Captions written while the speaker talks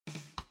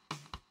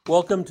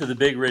Welcome to The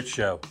Big Rich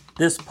Show.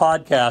 This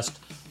podcast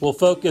will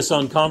focus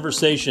on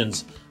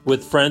conversations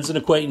with friends and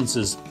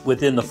acquaintances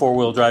within the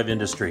four-wheel drive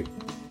industry.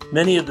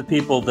 Many of the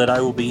people that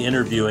I will be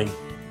interviewing,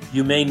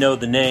 you may know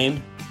the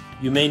name,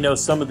 you may know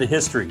some of the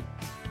history,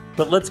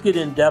 but let's get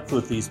in depth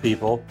with these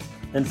people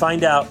and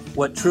find out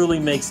what truly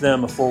makes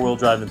them a four-wheel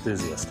drive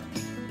enthusiast.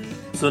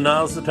 So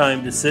now's the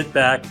time to sit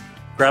back,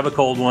 grab a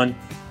cold one,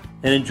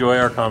 and enjoy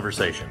our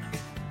conversation.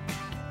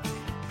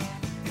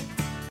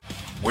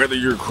 Whether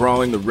you're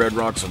crawling the red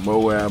rocks of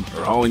Moab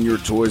or hauling your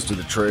toys to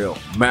the trail,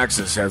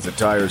 Maxxis has the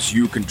tires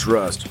you can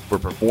trust for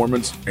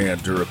performance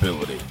and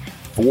durability.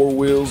 4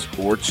 wheels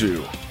or 2.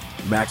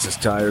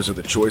 Maxxis tires are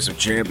the choice of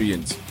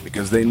champions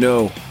because they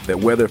know that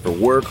whether for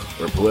work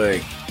or play,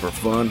 for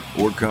fun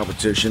or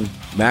competition,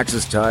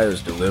 Maxxis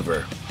tires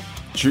deliver.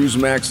 Choose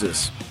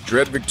Maxxis.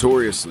 Tread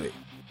victoriously.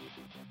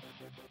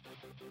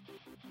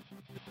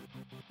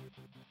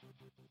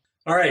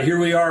 All right, here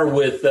we are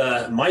with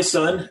my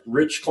son,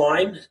 Rich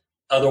Klein,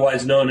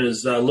 otherwise known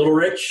as Little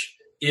Rich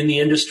in the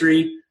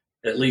industry,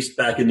 at least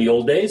back in the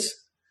old days.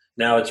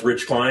 Now it's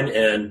Rich Klein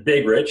and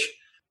Big Rich.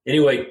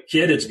 Anyway,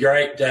 kid, it's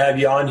great to have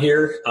you on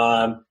here.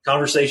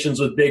 Conversations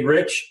with Big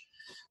Rich,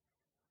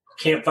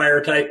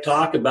 campfire type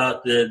talk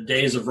about the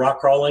days of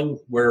rock crawling,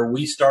 where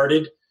we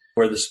started,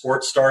 where the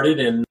sport started,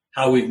 and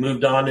how we've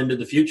moved on into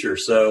the future.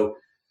 So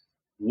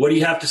what do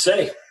you have to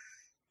say?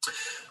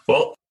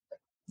 Well,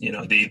 you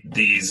know,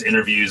 these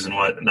interviews and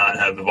whatnot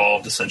have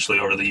evolved essentially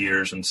over the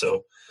years. And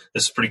so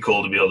this is pretty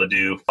cool to be able to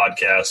do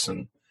podcasts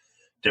and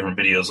different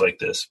videos like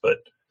this. But,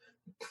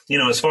 you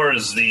know, as far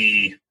as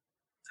the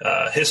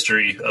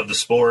history of the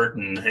sport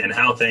and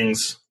how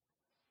things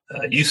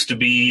used to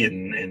be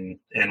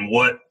and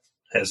what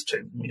has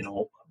to, you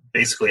know,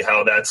 basically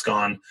how that's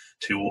gone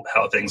to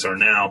how things are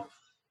now.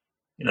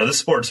 You know, this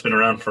sport's been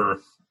around for,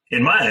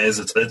 in my eyes,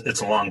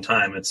 it's a long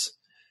time. It's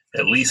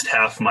at least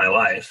half my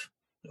life,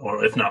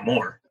 or if not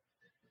more.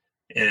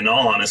 And in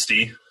all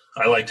honesty,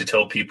 I like to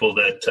tell people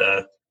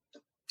that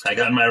I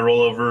got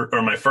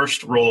my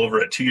first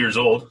rollover at 2 years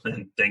old,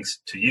 and thanks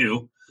to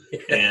you.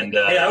 And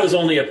hey, I was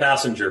only a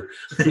passenger.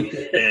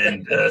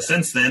 And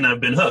since then,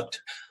 I've been hooked.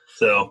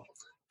 So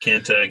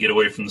can't get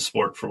away from the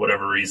sport for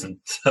whatever reason.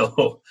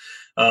 So,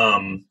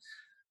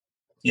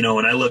 you know,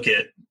 when I look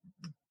at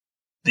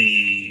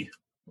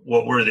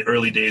what were the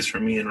early days for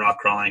me in rock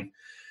crawling,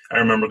 I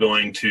remember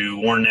going to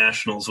Warren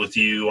Nationals with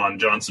you on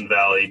Johnson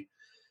Valley,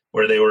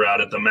 where they were out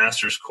at the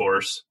Masters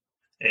course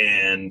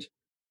and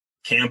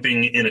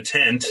camping in a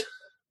tent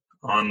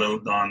on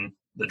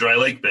the dry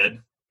lake bed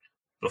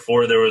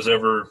before there was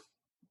ever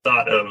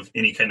thought of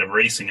any kind of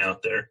racing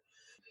out there.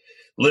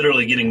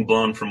 Literally getting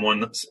blown from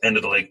one end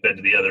of the lake bed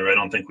to the other. I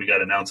don't think we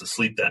got an ounce of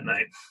sleep that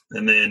night.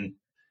 And then,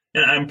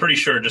 and I'm pretty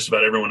sure just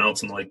about everyone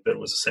else in the lake bed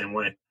was the same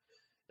way.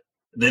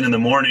 Then in the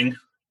morning,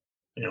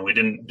 you know, we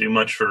didn't do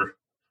much for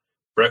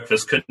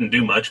breakfast, couldn't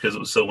do much because it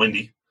was so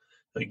windy.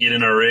 We get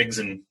in our rigs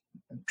and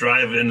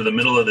drive into the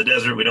middle of the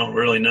desert. We don't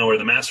really know where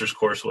the Masters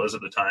course was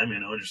at the time, you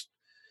know,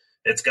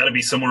 it's got to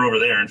be somewhere over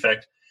there. In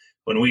fact,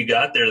 when we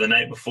got there the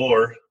night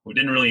before, we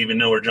didn't really even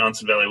know where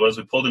Johnson Valley was.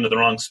 We pulled into the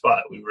wrong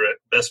spot. We were at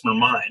Bessemer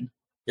Mine,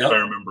 If I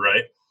remember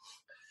right.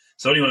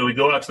 So anyway, we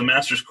go out to the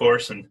Masters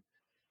course, and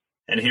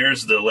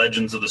here's the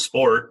legends of the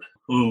sport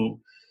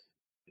who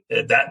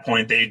at that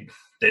point, they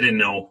didn't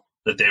know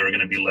that they were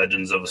going to be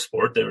legends of a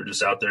sport. They were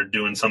just out there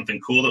doing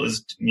something cool that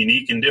was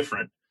unique and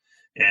different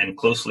and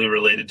closely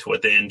related to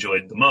what they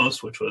enjoyed the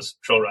most, which was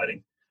trail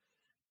riding.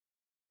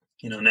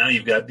 You know, now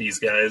you've got these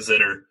guys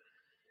that are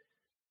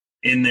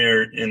in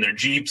their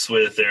Jeeps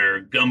with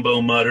their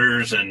gumbo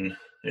mutters, and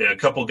a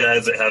couple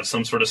guys that have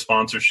some sort of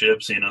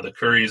sponsorships. You know, the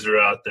Currys are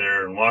out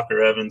there, and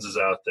Walker Evans is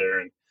out there,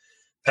 and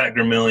Pat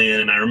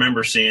Gramillion. And I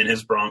remember seeing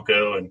his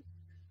Bronco and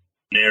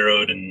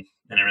narrowed and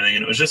everything.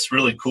 And it was just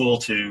really cool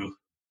to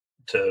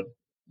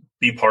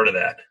be part of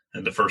that.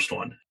 And the first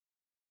one,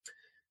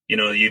 you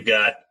know, you've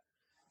got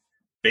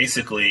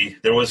basically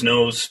there was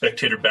no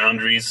spectator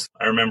boundaries.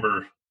 I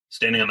remember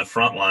standing on the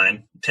front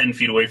line 10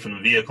 feet away from the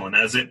vehicle. And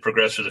as it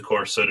progressed through the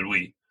course, so did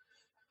we.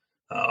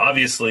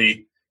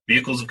 Obviously,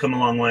 vehicles have come a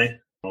long way.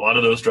 A lot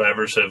of those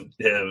drivers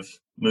have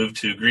moved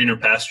to greener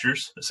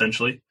pastures,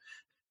 essentially.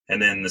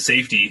 And then the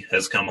safety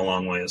has come a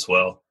long way as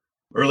well.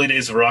 Early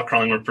days of rock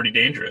crawling were pretty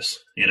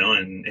dangerous, you know,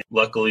 and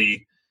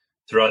luckily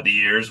throughout the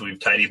years, we've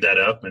tidied that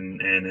up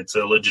and it's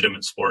a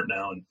legitimate sport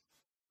now. And,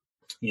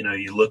 you know,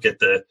 you look at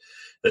the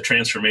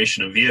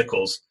transformation of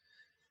vehicles.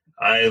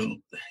 I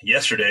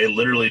yesterday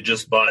literally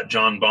just bought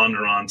John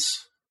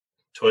Bondurant's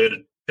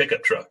Toyota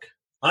pickup truck.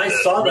 I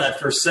saw that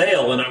for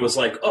sale, and I was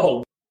like,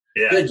 "Oh,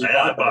 yeah, good,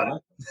 I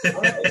bought it.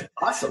 All right,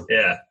 awesome."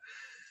 Yeah,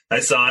 I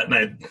saw it and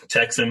I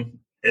text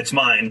him, "It's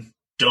mine.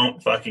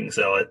 Don't fucking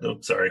sell it." Oh,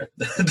 sorry.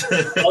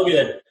 All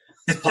good.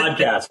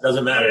 Podcast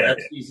doesn't matter.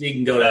 FCC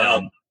can go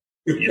down.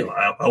 You know,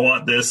 I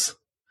want this.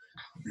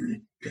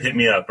 Hit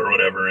me up or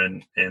whatever,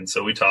 and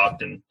so we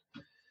talked, and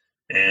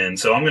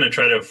so I'm going to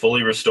try to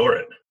fully restore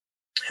it.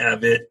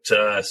 Have it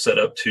set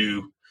up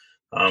to,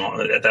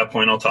 at that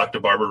point, I'll talk to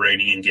Barbara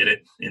Rainey and get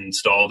it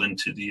installed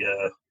into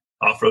the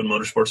Off-Road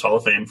Motorsports Hall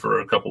of Fame for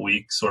a couple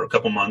weeks or a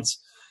couple months,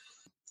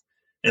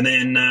 and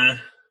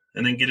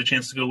then get a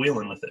chance to go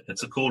wheeling with it.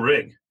 It's a cool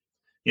rig,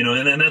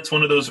 and that's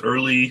one of those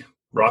early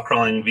rock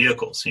crawling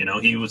vehicles.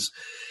 He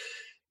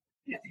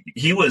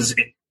was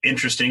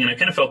interesting, and I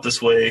kind of felt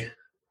this way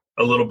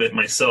a little bit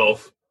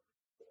myself.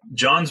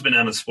 John's been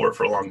out of the sport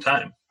for a long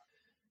time.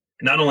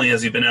 Not only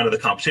has he been out of the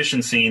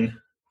competition scene,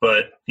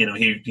 but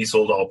he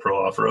sold All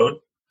Pro Off-Road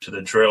to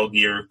the Trail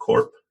Gear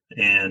Corp,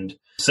 and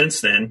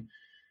since then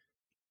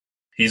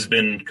he's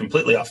been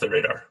completely off the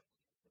radar.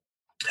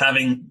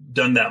 Having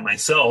done that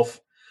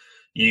myself,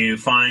 you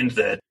find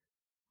that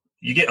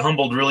you get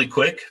humbled really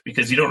quick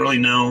because you don't really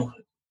know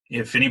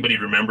if anybody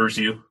remembers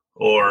you,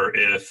 or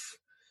if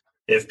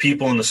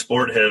people in the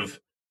sport have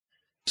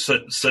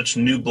such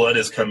new blood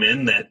has come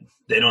in that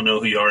they don't know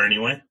who you are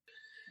anyway.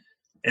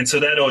 And so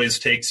that always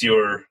takes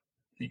your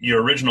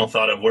original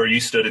thought of where you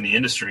stood in the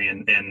industry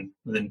and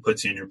then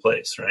puts you in your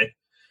place, right?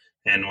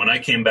 And when I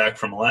came back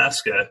from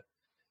Alaska,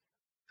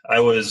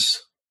 I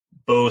was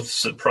both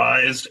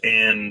surprised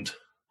and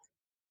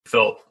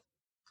felt,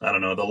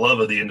 the love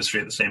of the industry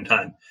at the same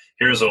time.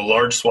 Here's a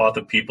large swath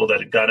of people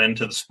that had got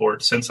into the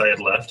sport since I had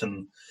left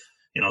in,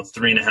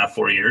 3.5,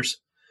 4 years.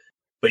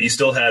 But you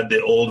still had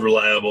the old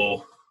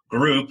reliable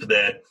group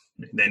that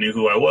they knew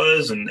who I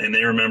was, and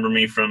they remember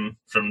me from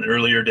the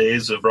earlier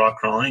days of rock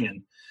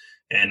crawling,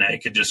 and I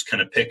could just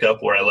kind of pick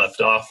up where I left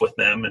off with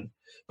them.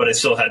 But I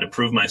still had to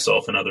prove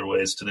myself in other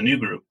ways to the new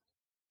group.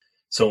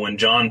 So when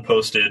John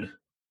posted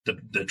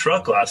the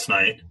truck last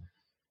night,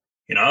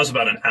 I was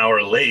about an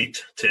hour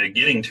late to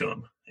getting to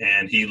him.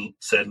 And he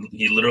said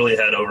he literally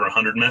had over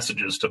 100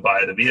 messages to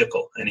buy the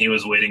vehicle. And he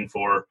was waiting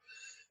for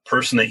a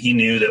person that he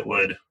knew that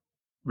would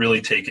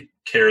really take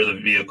care of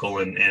the vehicle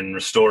and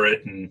restore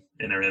it and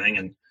everything.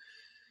 And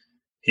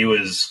he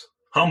was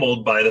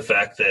humbled by the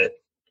fact that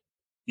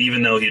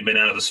even though he'd been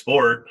out of the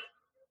sport,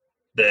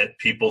 that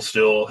people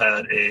still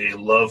had a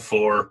love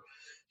for,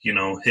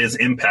 his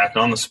impact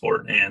on the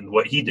sport and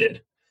what he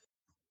did.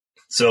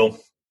 So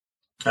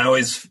I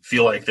always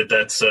feel like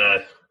that's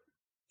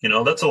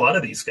that's a lot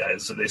of these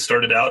guys. They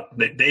started out,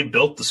 they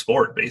built the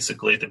sport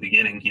basically at the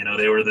beginning.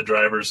 They were the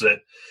drivers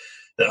that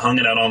hung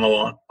it out on the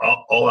line,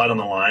 all out on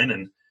the line.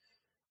 And,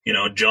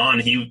 John,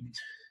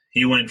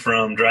 he went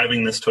from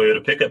driving this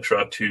Toyota pickup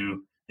truck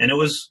and it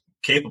was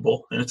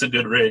capable and it's a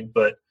good rig,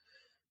 but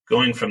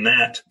going from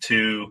that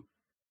to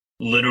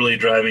literally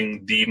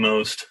driving the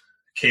most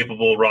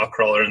capable rock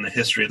crawler in the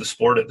history of the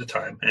sport at the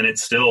time. And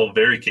it's still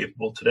very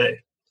capable today.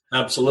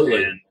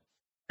 Absolutely.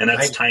 And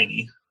that's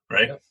tiny,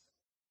 right?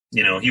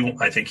 Yeah.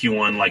 I think he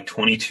won like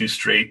 22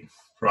 straight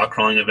rock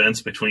crawling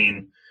events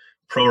between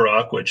Pro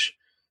Rock, which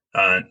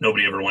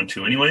nobody ever went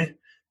to anyway,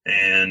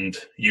 and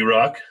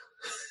U-Rock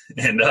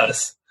and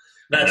us.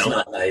 That's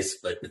not nice,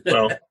 but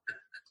well,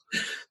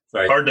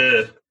 right. Hard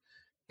to,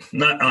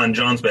 not on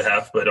John's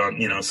behalf, but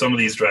on, some of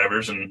these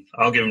drivers, and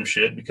I'll give them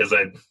shit because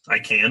I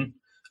can.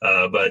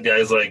 But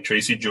guys like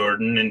Tracy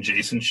Jordan and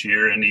Jason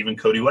Shear and even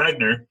Cody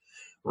Wagner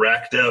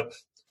racked up,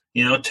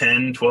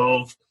 10,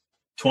 12,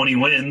 20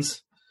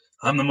 wins.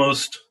 I'm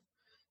the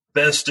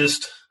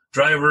bestest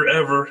driver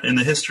ever in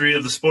the history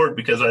of the sport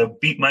because I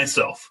beat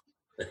myself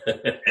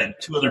and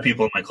 2 other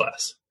people in my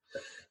class.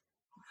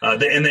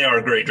 And they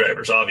are great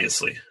drivers,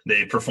 obviously.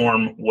 They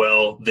perform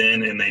well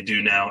then and they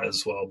do now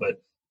as well.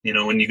 But,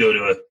 when you go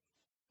to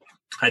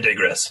I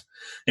digress.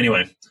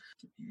 Anyway,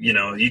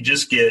 you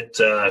just get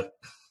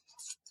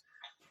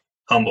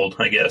humbled,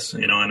 I guess,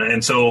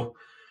 and so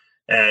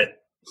at,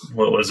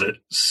 what was it?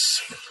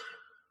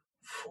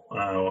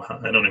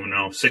 I don't even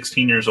know,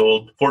 16 years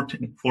old,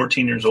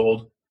 14 years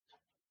old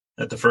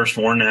at the first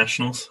Warren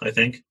Nationals, I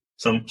think,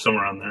 somewhere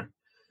around there.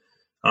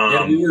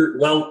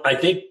 I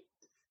think,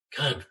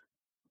 God,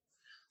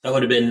 that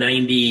would have been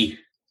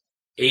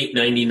 98,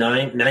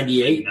 99,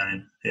 98.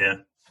 99, yeah.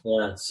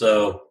 Yeah,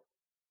 so.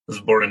 I was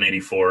born in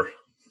 84,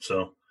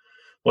 so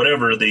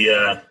whatever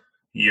the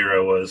year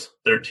I was,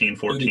 13,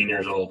 14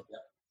 years old.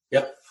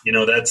 Yep.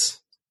 That's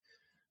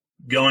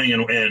going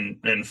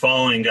and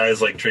following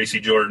guys like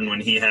Tracy Jordan when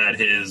he had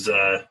his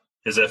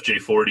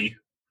FJ40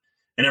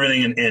 and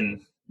everything,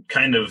 and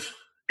kind of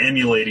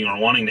emulating or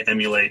wanting to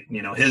emulate,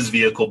 his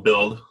vehicle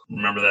build.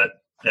 Remember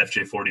that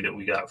FJ40 that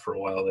we got for a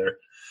while there?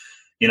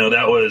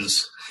 That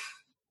was,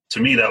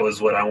 to me, that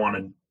was what I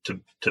wanted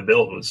to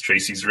build, was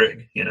Tracy's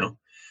rig,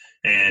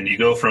 And you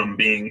go from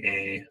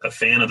being a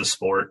fan of the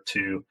sport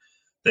to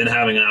then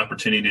having an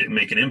opportunity to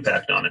make an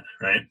impact on it,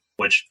 right?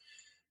 Which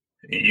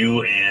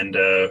you and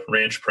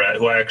Ranch Pratt,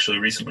 who I actually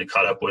recently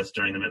caught up with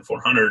during the Mid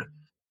 400,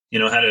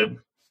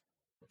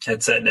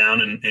 had sat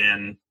down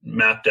and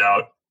mapped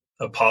out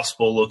a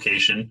possible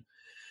location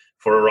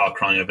for a rock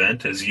crawling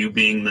event, as you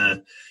being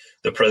the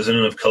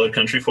president of Colored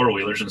Country Four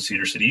Wheelers in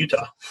Cedar City,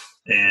 Utah.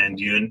 And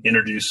you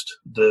introduced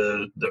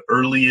the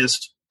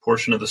earliest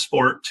portion of the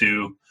sport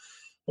to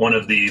one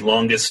of the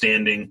longest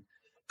standing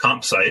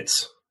comp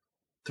sites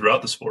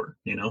throughout the sport,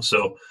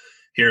 So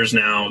here's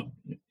now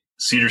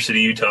Cedar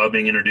City, Utah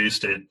being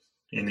introduced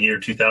in the year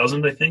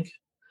 2000, I think.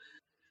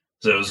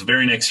 So it was the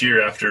very next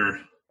year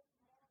after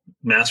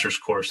Masters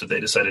course that they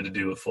decided to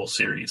do a full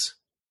series.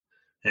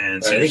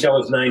 And I think that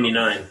was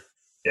 99.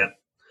 Yeah.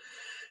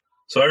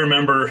 So I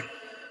remember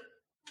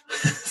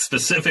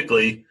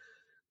specifically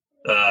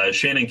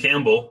Shannon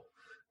Campbell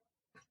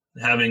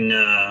having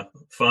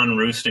fun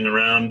roosting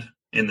around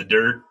in the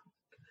dirt.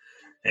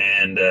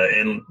 And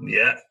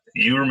yeah,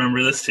 you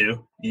remember this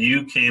too.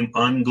 You came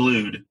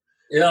unglued.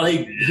 Yeah,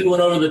 he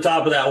went over the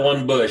top of that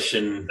one bush,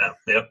 and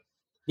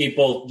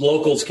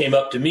locals came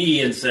up to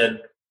me and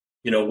said,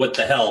 what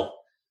the hell?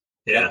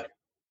 Yeah.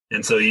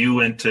 And so you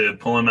went to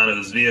pull him out of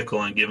his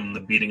vehicle and give him the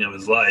beating of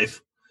his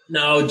life.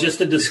 No,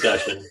 just a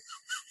discussion.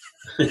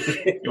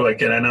 You're like,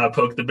 can I not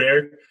poke the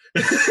bear?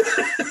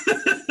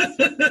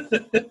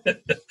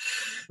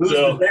 Who's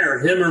the bear,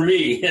 him or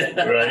me?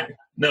 Right.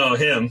 No,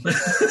 him.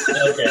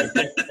 Okay.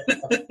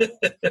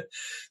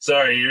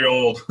 Sorry, you're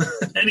old.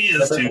 And he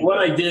is too. What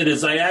I did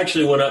is I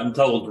actually went up and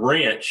told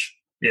Ranch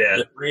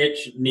that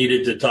Ranch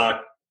needed to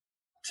talk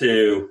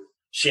to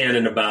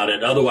Shannon about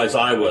it. Otherwise,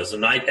 I was.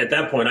 And at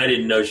that point, I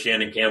didn't know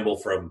Shannon Campbell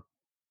from.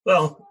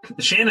 Well,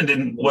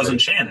 Shannon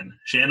wasn't Shannon.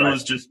 Shannon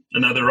was just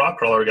another rock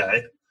crawler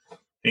guy,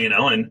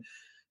 and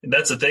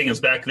that's the thing is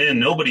back then,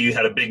 nobody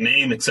had a big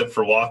name except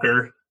for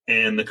Walker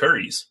and the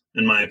Currys,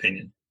 in my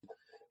opinion.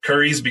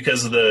 Currys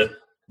because of the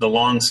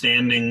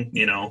long-standing,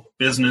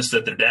 business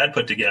that their dad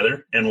put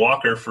together, and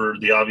Walker for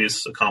the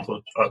obvious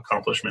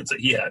accomplishments that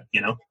he had,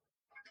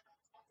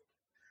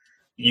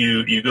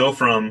 You go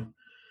from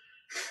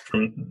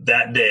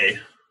that day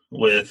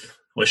with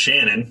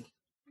Shannon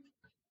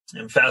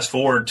and fast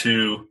forward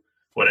to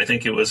what I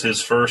think it was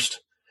his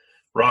first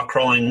rock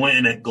crawling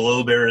win at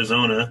Globe,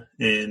 Arizona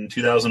in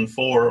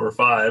 2004 or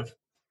 5,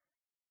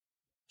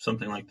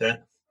 something like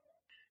that.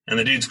 And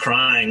the dude's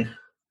crying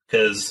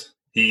because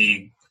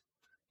he,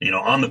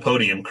 on the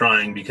podium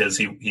crying because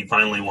he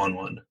finally won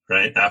one,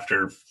 right?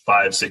 After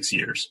 5-6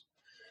 years.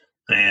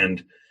 And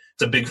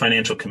it's a big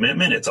financial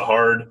commitment. It's a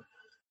hard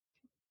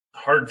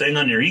thing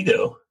on your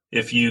ego.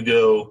 If you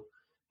go,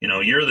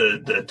 you're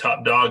the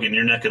top dog in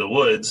your neck of the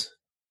woods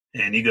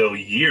and you go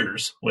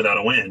years without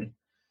a win.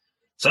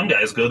 Some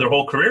guys go their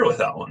whole career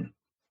without one.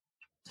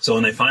 So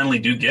when they finally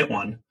do get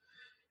one,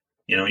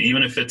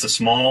 even if it's a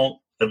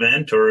small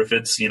event or if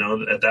it's,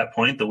 at that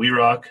point, the We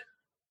Rock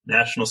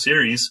National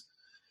Series,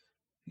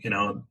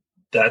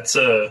 it's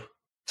a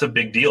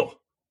big deal.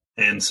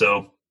 And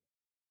so,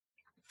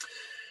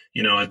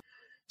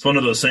 it's one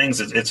of those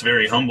things, it's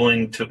very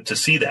humbling to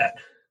see that.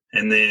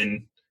 And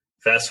then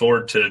fast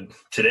forward to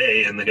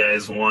today, and the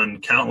guy's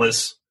won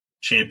countless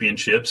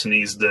championships, and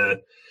he's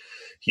the,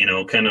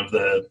 kind of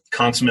the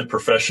consummate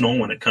professional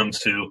when it comes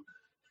to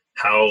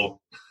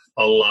how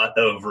a lot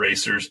of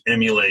racers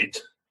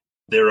emulate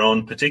their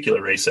own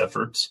particular race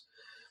efforts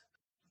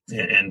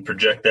and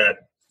project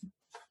that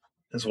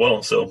as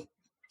well. So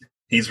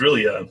he's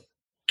really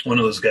one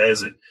of those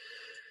guys that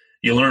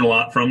you learn a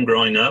lot from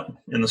growing up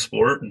in the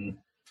sport, and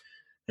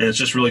it's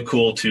just really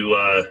cool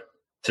to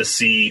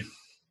see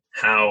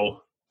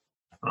how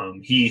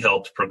he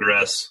helped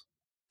progress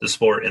the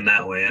sport in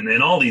that way.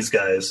 And all these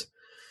guys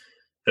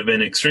have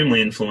been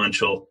extremely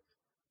influential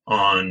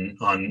on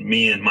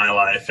me and my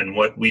life and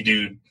what we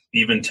do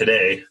even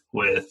today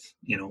with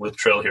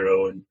Trail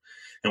Hero and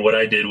what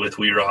I did with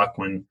We Rock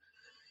when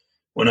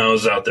I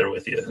was out there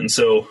with you. And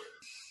so,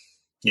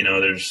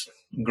 there's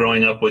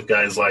growing up with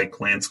guys like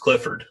Lance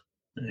Clifford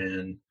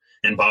and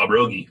Bob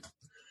Rogie.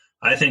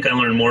 I think I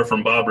learned more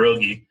from Bob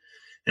Rogie,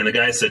 and the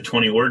guy said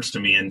 20 words to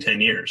me in 10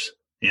 years,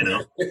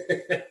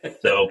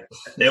 So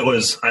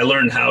I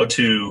learned how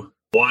to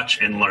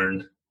watch and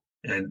learn,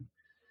 and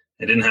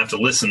I didn't have to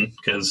listen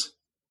because,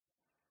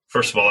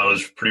 first of all, I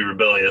was pretty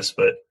rebellious,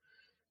 but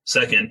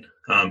second,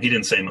 he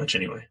didn't say much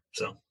anyway.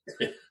 So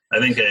I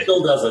think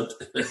still doesn't.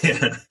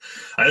 Yeah,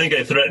 I think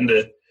I threatened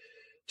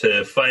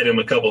to fight him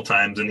a couple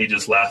times, and he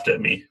just laughed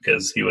at me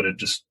because he would have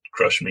just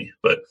crushed me.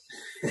 But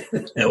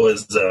it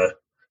was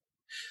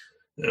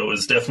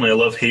definitely a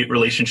love-hate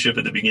relationship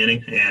at the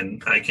beginning,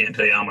 and I can't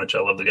tell you how much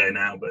I love the guy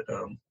now. But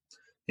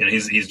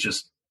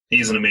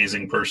he's an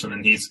amazing person,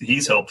 and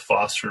he's helped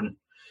foster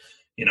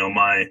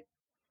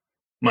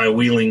my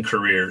wheeling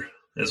career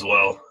as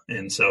well.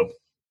 And so,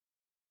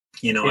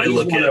 he's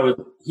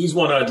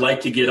one I'd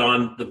like to get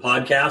on the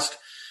podcast,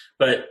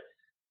 but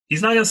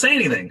he's not going to say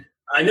anything.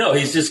 I know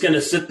he's just going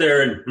to sit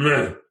there and.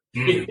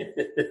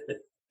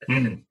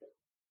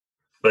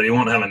 But he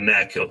won't have a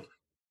neck.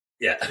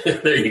 Yeah,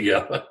 there you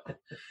go.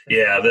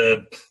 Yeah,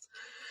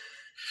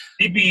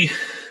 you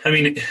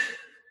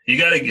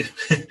got to get.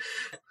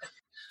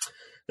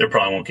 They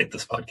probably won't get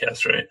this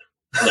podcast right.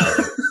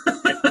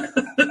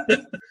 No.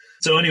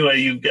 So anyway,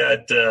 you've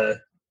got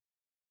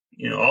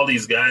all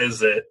these guys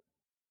that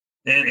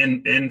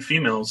and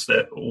females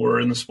that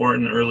were in the sport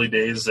in the early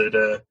days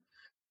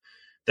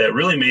that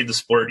really made the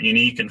sport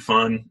unique and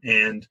fun,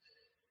 and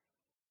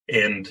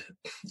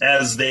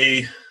as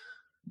they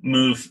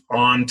move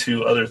on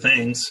to other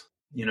things,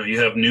 you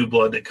have new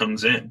blood that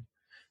comes in,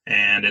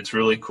 and it's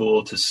really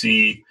cool to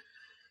see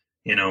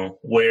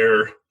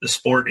where the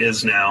sport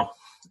is now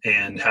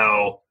and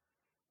how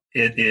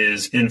it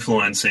is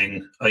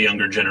influencing a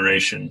younger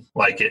generation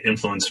like it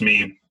influenced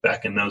me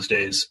back in those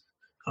days.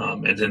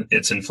 And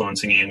it's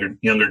influencing a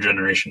younger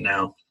generation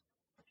now.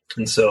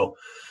 And so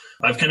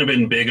I've kind of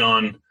been big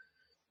on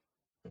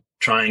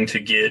trying to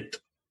get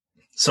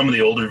some of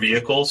the older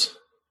vehicles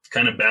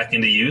kind of back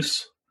into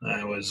use.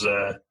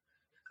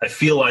 I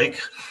feel like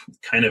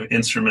kind of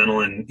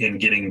instrumental in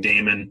getting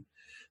Damon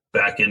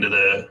back into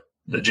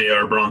the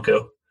JR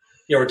Bronco.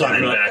 Yeah, we're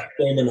talking about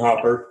Damon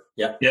Hopper.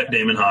 Yeah. Yeah,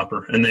 Damon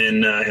Hopper. And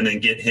then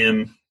get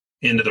him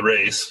into the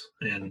race.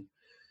 And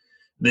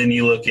then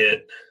you look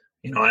at,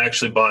 I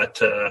actually bought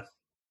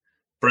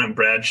Brent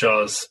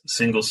Bradshaw's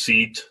single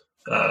seat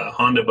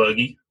Honda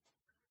buggy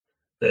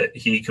that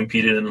he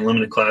competed in the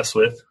limited class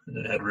with.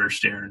 It had rear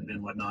steer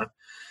and whatnot.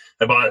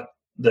 I bought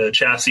the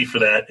chassis for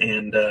that,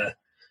 and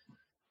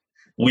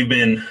we've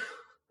been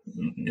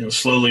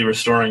slowly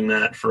restoring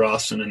that for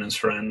Austin and his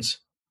friends.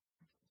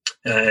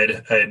 I had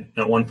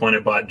at one point I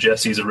bought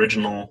Jesse's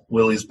original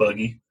Willys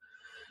buggy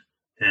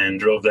and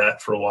drove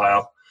that for a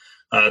while.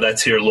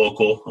 That's here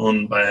local,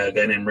 owned by a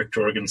guy named Rick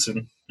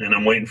Jorgensen, and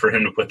I'm waiting for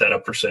him to put that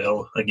up for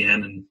sale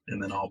again,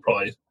 and then I'll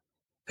probably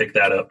pick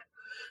that up.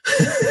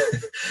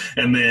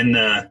 And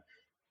then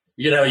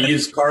you can have a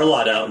used car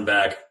lot out and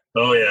back.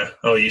 Oh yeah.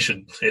 Oh, you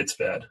should. It's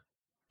bad.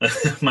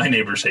 My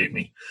neighbors hate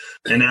me.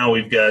 And now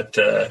we've got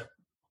John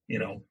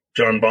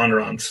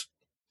Bondurant's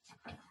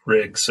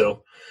rig.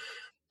 So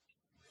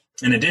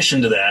in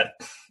addition to that,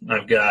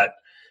 I've got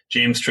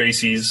James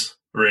Tracy's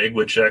rig,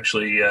 which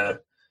actually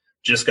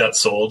just got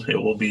sold. It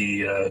will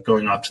be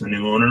going off to the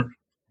new owner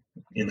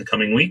in the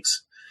coming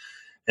weeks.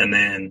 And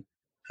then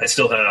I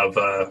still have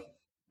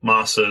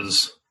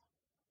Massa's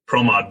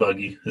Pro Mod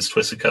buggy, his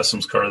Twisted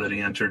Customs car that he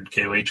entered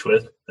KOH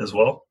with as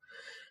well.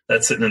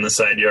 That's sitting in the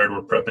side yard.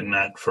 We're prepping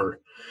that for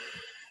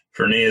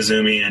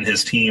Neazumi and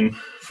his team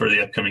for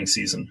the upcoming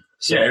season.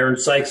 So, yeah, Aaron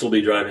Sykes will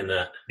be driving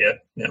that.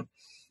 Yep.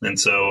 And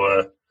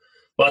so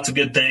lots of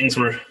good things.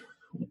 We're,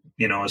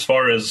 as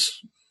far as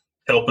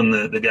helping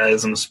the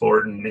guys in the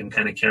sport and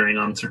kind of carrying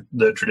on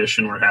the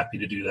tradition, we're happy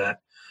to do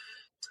that.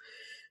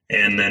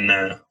 And then,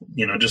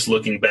 just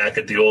looking back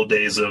at the old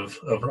days of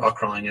rock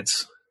crawling,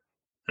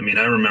 I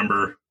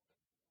remember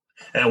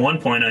at one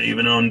point I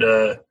even owned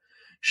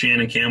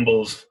Shannon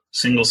Campbell's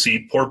single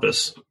seat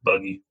Porpoise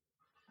buggy.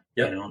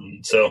 Yeah.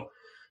 So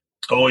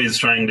always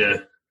trying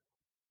to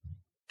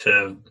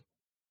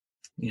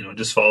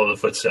just follow the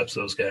footsteps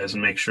of those guys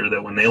and make sure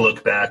that when they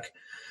look back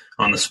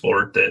on the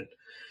sport that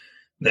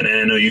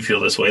I know you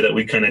feel this way, that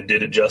we kind of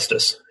did it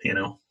justice,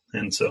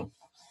 and so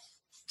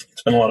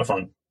it's been a lot of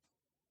fun.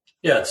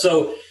 Yeah.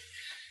 So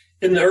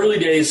in the early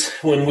days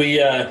when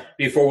we,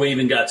 before we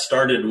even got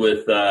started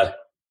with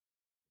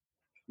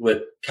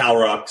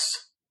CalRocks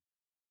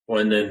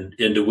and then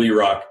into We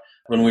Rock,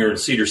 when we were in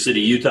Cedar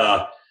City,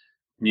 Utah,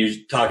 and you're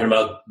talking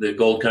about the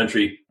Gold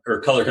Country or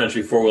Color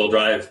Country 4-wheel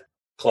drive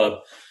club,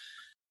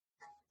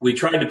 we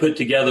tried to put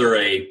together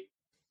a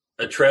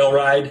trail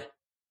ride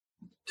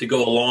to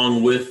go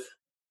along with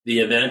the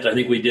event. I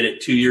think we did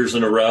it 2 years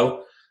in a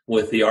row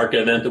with the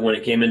ARCA event when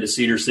it came into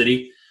Cedar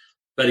City.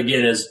 But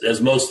again,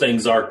 as most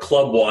things are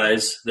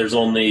club-wise, there's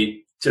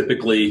only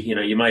typically,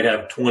 you might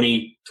have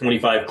 20,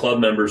 25 club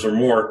members or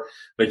more,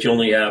 but you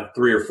only have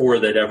 3 or 4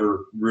 that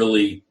ever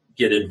really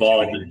get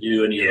involved and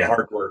do any of the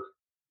hard work.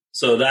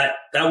 So that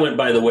went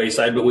by the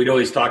wayside, but we'd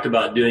always talked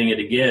about doing it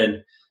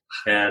again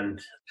and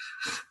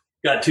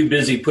got too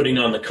busy putting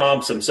on the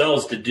comps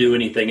themselves to do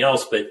anything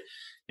else. But,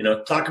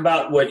 talk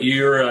about what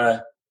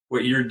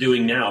you're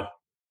doing now.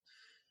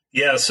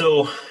 Yeah.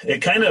 So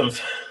it kind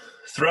of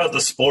throughout the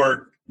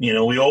sport,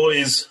 we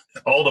always,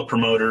 all the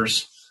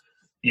promoters,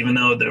 even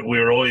though that we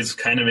were always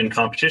kind of in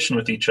competition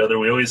with each other,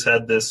 we always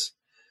had this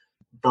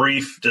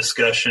brief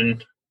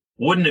discussion.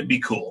 Wouldn't it be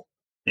cool?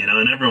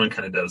 And everyone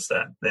kind of does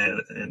that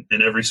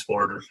in every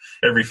sport or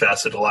every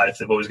facet of life.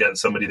 They've always got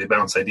somebody they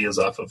bounce ideas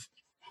off of.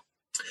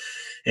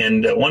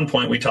 And at one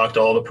point we talked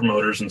to all the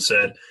promoters and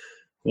said,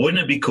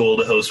 wouldn't it be cool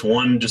to host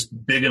one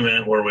just big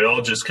event where we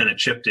all just kind of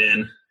chipped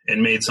in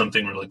and made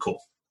something really cool?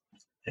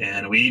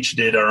 And we each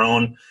did our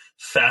own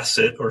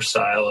facet or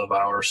style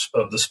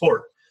of the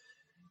sport.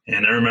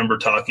 And I remember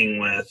talking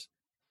with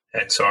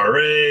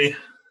XRA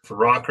for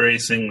rock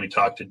racing. We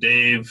talked to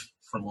Dave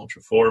from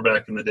Ultra 4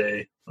 back in the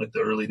day, like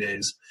the early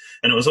days.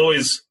 And it was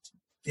always,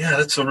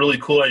 that's a really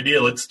cool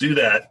idea. Let's do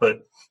that.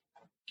 But,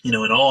 in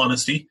all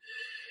honesty,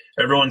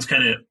 everyone's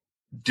kind of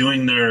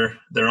doing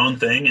their own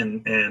thing.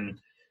 And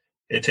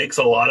it takes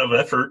a lot of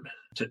effort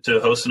to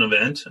host an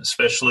event,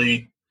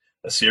 especially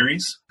a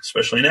series,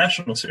 especially a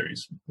national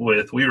series.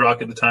 With We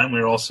Rock at the time, we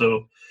were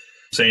also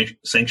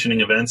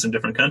sanctioning events in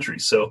different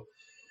countries. So,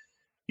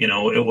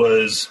 it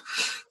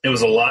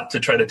was a lot to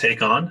try to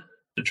take on,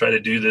 to try to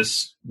do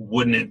this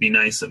wouldn't it be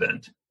nice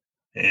event.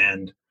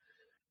 And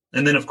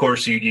then of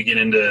course you get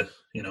into,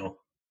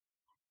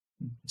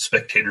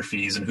 spectator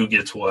fees and who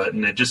gets what,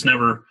 and it just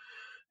never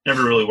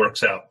really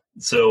works out.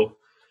 So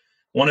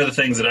one of the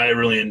things that I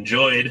really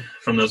enjoyed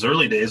from those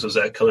early days was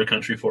that Color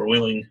Country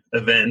 4-wheeling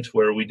event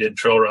where we did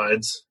trail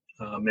rides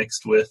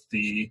mixed with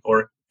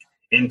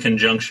in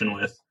conjunction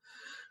with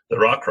the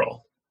rock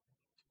crawl.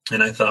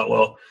 And I thought,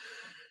 well,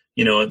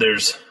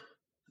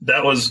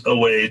 that was a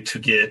way to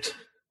get,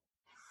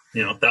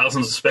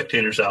 thousands of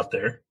spectators out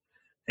there,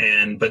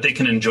 but they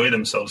can enjoy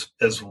themselves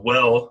as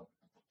well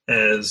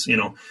as,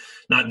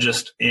 not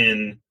just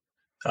in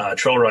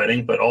trail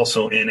riding, but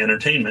also in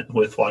entertainment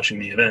with watching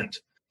the event.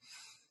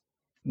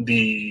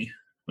 We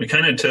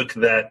kind of took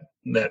that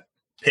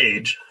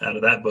page out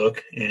of that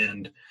book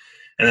and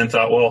then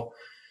thought, well,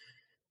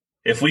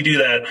 if we do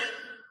that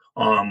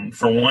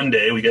for one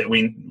day,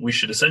 we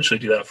should essentially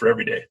do that for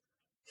every day.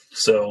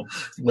 So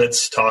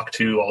let's talk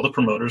to all the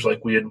promoters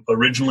like we had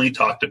originally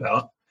talked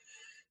about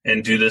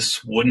and do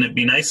this Wouldn't It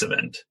Be Nice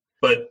event.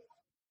 But,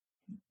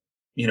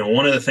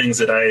 one of the things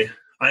that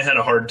I had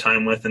a hard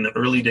time with in the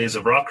early days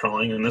of rock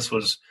crawling, and this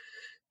was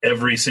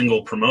every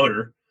single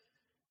promoter,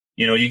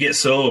 you get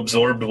so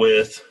absorbed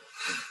with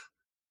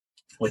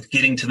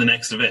getting to the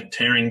next event,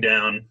 tearing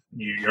down,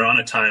 you're on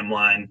a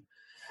timeline,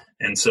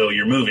 and so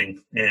you're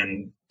moving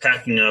and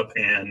packing up,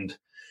 and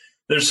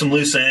there's some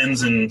loose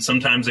ends, and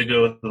sometimes they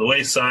go to the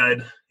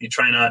wayside. You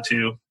try not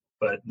to,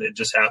 but it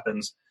just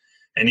happens.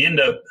 And you end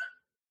up,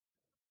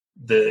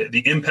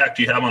 the impact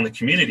you have on the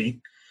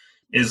community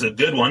is a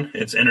good one.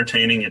 It's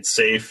entertaining, it's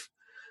safe,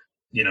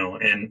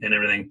 and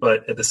everything.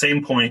 But at the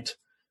same point,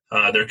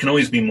 there can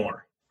always be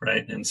more,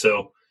 right? And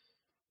so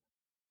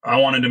I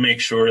wanted to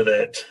make sure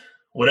that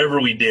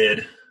whatever we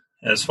did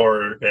as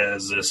far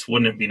as this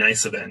Wouldn't It Be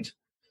Nice event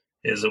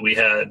is that we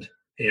had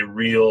a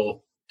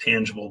real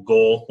tangible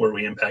goal where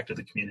we impacted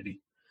the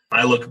community.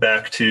 I look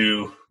back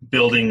to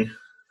building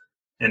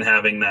and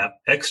having that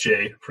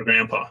XJ for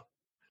Grandpa.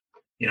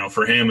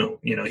 For him,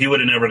 he would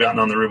have never gotten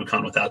on the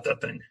Rubicon without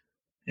that thing.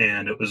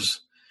 And it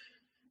was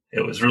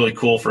really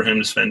cool for him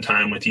to spend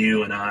time with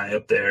you and I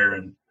up there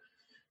and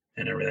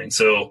everything.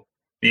 So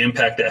the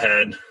impact it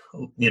had,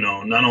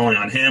 not only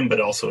on him, but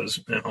also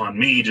on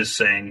me, just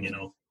saying,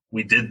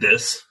 we did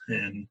this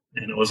and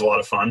it was a lot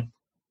of fun,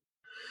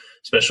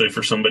 especially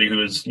for somebody who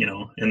was,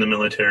 in the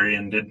military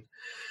and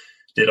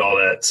did all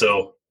that.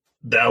 So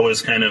that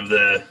was kind of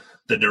the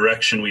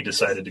direction we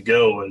decided to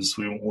go, was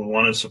we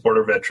wanted to support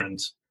our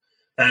veterans.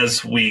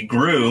 As we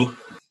grew,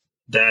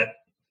 the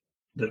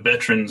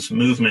veterans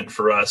movement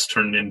for us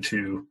turned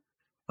into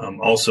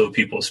also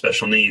people with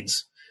special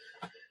needs.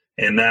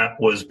 And that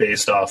was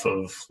based off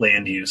of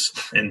land use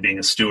and being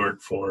a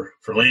steward for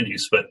land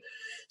use. But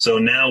so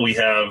now we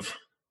have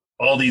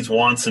all these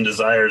wants and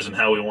desires and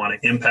how we want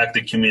to impact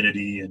the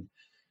community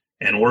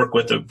and work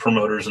with the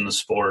promoters in the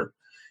sport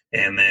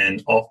and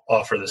then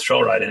offer this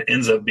trail ride. And it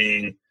ends up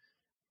being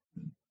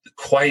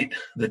quite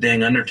the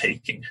dang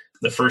undertaking.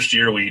 The first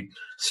year we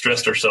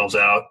stressed ourselves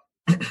out.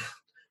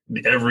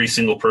 Every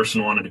single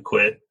person wanted to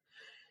quit.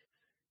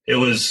 It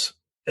was,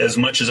 as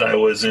much as I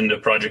was into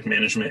project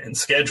management and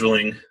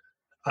scheduling,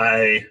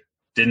 I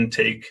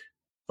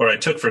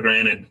took for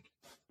granted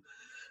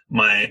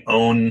my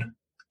own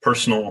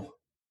personal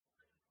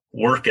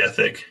work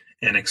ethic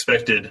and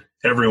expected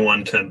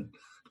everyone to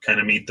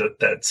kind of meet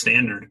that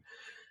standard.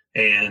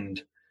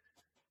 And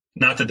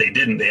not that they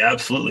didn't, they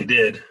absolutely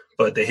did,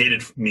 but they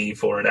hated me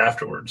for it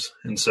afterwards.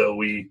 And so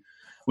we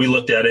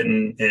looked at it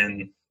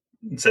and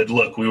said,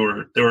 look,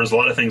 there was a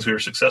lot of things we were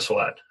successful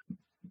at.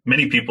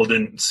 Many people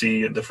didn't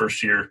see the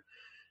first year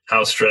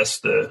how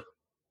stressed the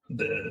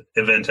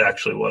event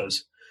actually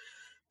was,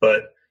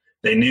 but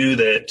they knew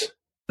that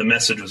the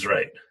message was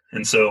right.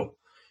 And so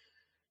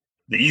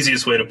the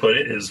easiest way to put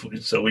it is,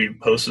 so we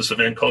host this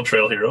event called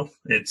Trail Hero.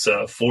 It's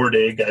a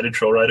 4-day guided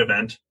trail ride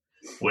event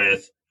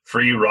with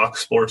free rock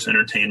sports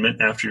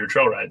entertainment after your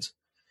trail rides.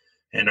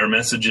 And our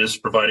message is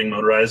providing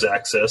motorized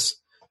access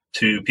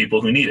to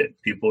people who need it,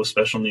 people with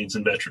special needs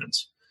and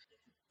veterans.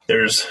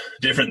 There's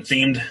different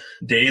themed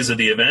days of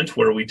the event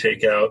where we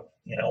take out,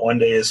 one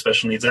day is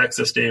Special Needs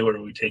Access Day,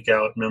 where we take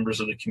out members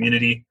of the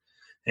community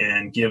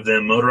and give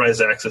them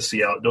motorized access to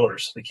the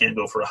outdoors. They can't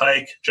go for a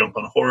hike, jump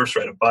on a horse,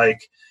 ride a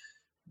bike.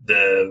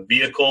 The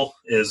vehicle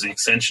is the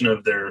extension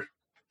of their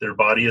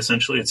body,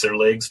 essentially. It's their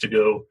legs to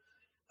go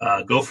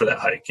for that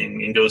hike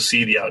and go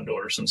see the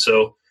outdoors. And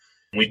so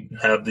we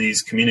have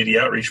these community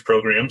outreach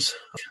programs,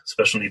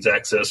 Special Needs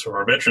Access or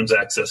our Veterans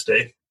Access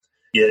Day,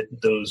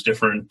 get those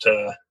different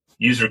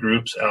user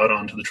groups out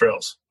onto the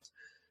trails.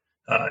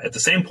 At the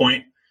same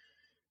point,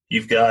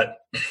 you've got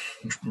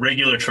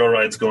regular trail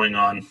rides going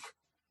on.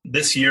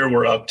 This year,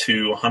 we're up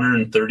to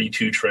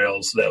 132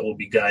 trails that will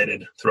be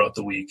guided throughout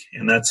the week.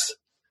 And that's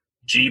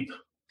Jeep,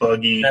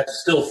 buggy.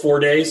 That's still 4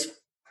 days?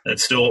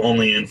 That's still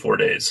only in 4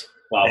 days.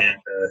 Wow.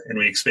 And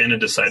we expanded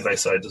to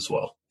side-by-sides as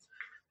well.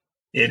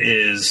 It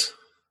is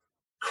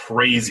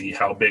crazy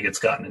how big it's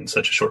gotten in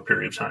such a short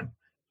period of time.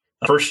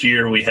 First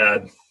year, we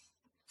had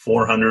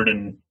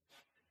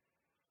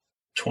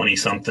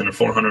 420-something or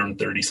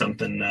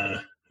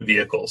 430-something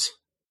vehicles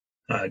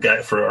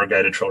for our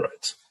guided trail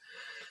rides.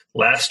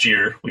 Last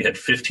year, we had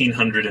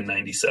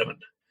 1,597.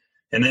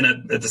 And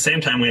then at the same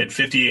time, we had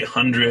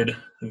 5,800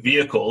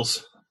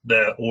 vehicles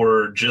that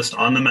were just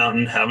on the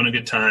mountain, having a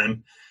good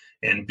time,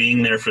 and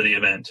being there for the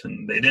event.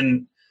 And they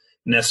didn't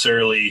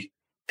necessarily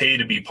pay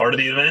to be part of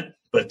the event,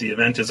 but the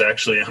event is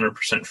actually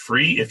 100%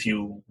 free if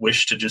you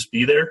wish to just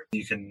be there.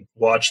 You can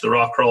watch the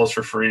rock crawls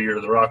for free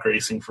or the rock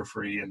racing for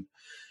free. And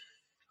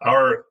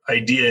our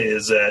idea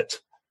is that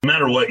no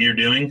matter what you're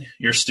doing,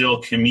 you're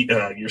still giving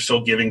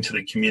to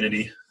the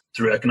community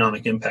through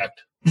economic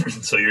impact.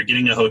 So you're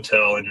getting a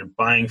hotel and you're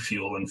buying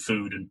fuel and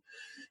food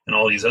and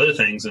all these other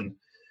things. And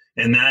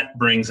that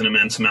brings an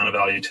immense amount of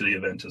value to the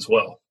event as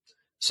well.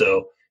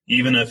 So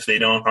even if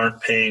they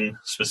aren't paying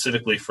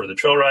specifically for the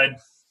trail ride,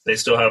 they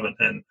still have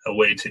a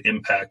way to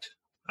impact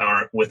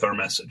with our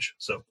message.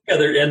 So yeah,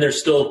 they're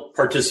still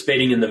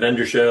participating in the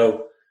vendor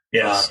show.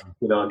 Yes,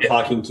 and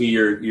talking to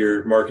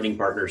your marketing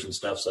partners and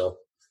stuff. So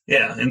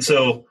yeah, and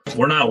so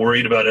we're not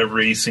worried about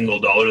every single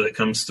dollar that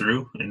comes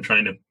through and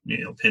trying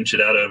to pinch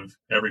it out of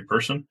every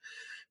person.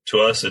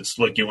 To us, it's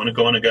look, you want to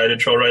go on a guided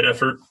trail ride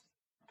effort.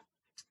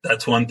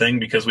 That's one thing,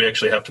 because we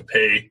actually have to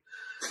pay,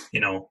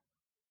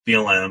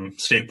 BLM,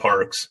 state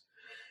parks,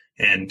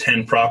 and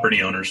 10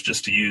 property owners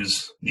just to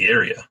use the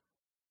area,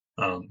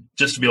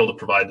 just to be able to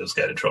provide those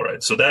guided trail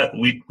rides. So that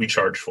we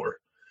charge for.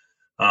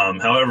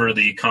 However,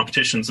 the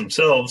competitions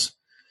themselves,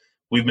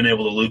 we've been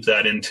able to loop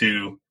that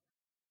into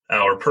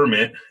our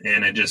permit,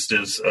 and it just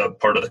is a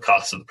part of the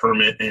cost of the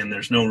permit, and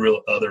there's no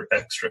real other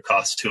extra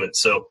cost to it.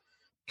 So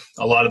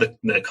a lot of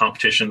the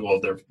competitions, well,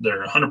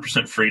 they're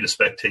 100% free to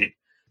spectate.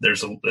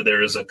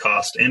 There is a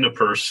cost and a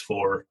purse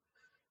for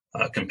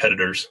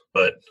competitors,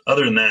 but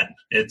other than that,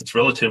 it's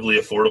relatively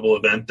affordable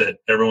event that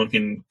everyone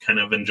can kind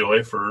of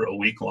enjoy for a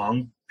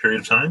week-long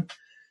period of time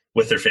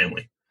with their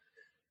family.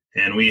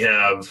 And we've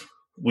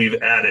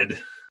added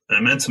an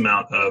immense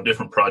amount of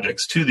different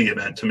projects to the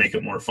event to make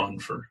it more fun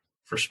for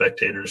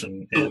spectators.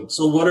 And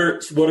so what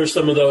are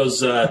some of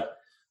those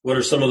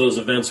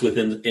events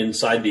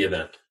inside the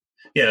event?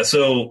 Yeah,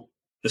 so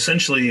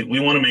essentially we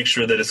want to make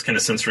sure that it's kind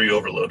of sensory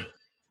overload.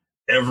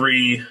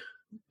 Every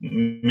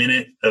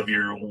minute of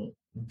your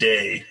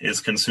day is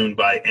consumed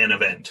by an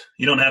event.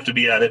 You don't have to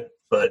be at it,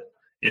 but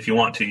if you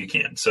want to, you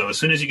can. So as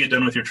soon as you get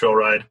done with your trail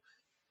ride,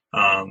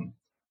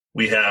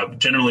 we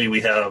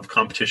have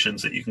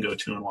competitions that you can go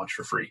to and watch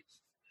for free.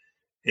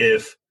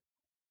 If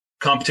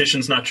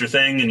competition's not your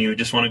thing and you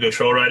just want to go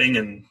trail riding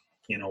and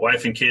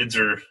wife and kids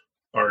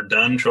are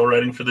done trail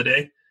riding for the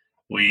day,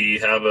 we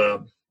have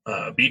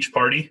a beach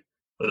party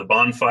with a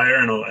bonfire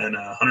and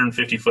a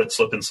 150-foot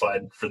slip and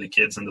slide for the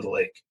kids into the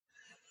lake.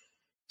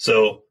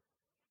 So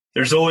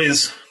there's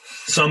always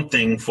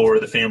something for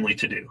the family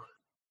to do.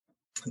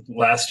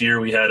 Last year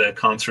we had a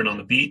concert on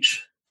the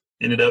beach.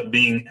 Ended up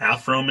being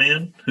Afro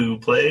Man who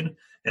played,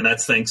 and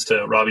that's thanks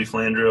to Robbie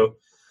Flandreau,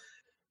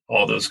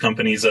 all those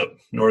companies up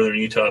northern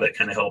Utah that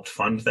kind of helped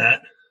fund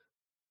that.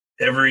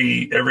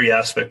 Every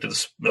aspect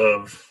of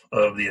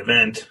the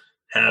event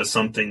has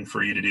something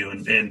for you to do,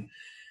 and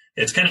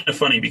it's kind of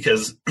funny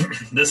because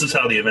this is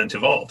how the event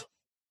evolved.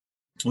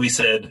 We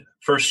said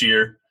first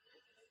year,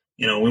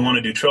 we want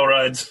to do trail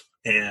rides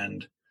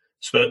and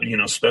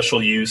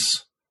special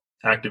use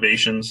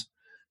activations,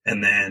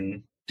 and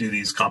then do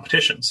these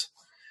competitions.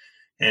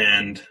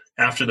 And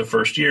after the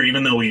first year,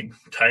 even though we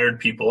tired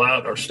people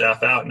out, our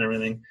staff out and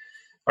everything,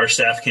 our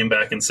staff came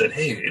back and said,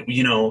 hey,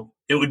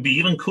 it would be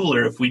even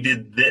cooler if we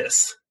did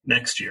this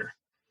next year.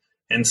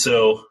 And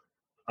so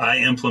I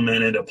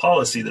implemented a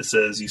policy that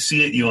says, you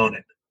see it, you own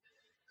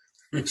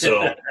it.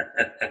 So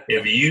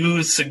if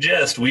you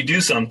suggest we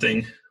do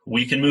something,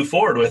 we can move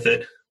forward with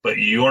it, but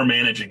you're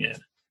managing it.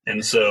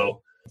 And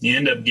so you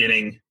end up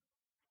getting,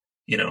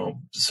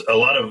 a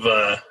lot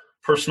of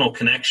personal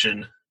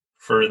connection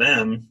for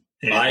them.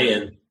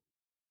 Buy-in.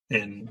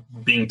 And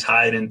being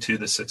tied into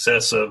the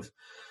success of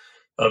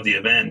the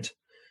event.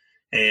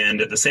 And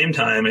at the same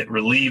time, it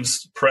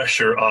relieves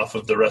pressure off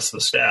of the rest of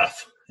the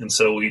staff. And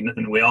so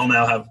we all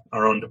now have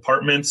our own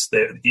departments.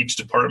 Each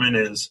department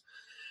is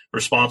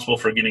responsible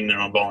for getting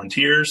their own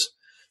volunteers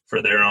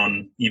for their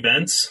own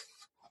events.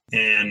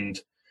 And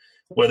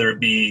whether it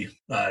be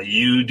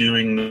you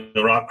doing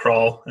the rock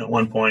crawl at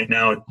one point,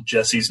 now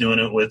Jesse's doing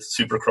it with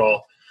Super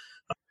Crawl,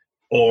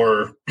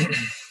 or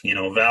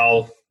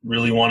Val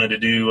really wanted to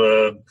do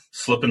a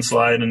slip and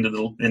slide into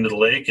the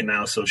lake, and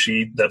now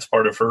that's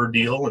part of her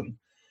deal.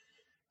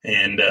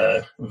 And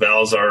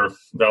Val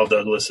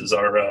Douglas is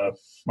our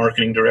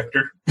marketing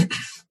director.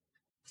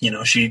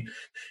 She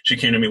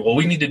came to me, well,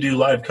 we need to do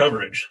live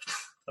coverage.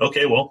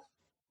 Okay, well,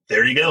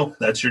 there you go.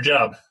 That's your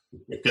job.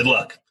 Good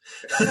luck.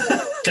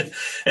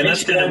 And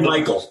that's kind of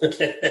Michael.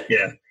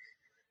 Yeah.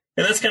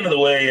 And that's kind of the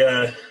way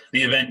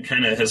the event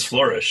kind of has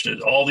flourished.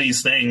 All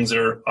these things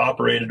are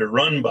operated or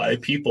run by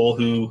people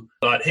who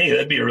thought, hey,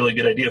 that'd be a really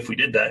good idea if we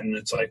did that. And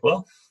it's like,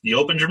 well, you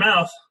opened your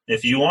mouth.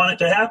 If you want it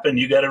to happen,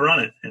 you got to run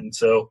it. And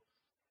so,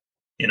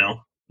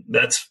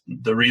 that's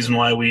the reason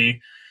why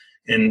we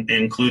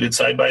included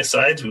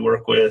side-by-sides. We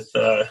work with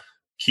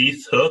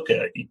Keith Hook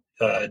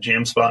at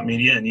Jam Spot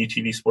Media and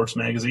UTV Sports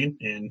Magazine,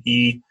 and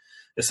he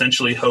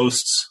essentially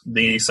hosts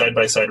the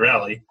side-by-side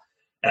rally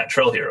at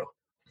Trail Hero.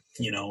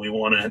 We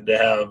wanted to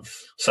have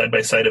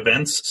side-by-side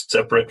events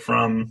separate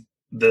from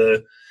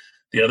the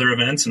other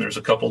events, and there's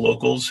a couple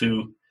locals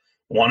who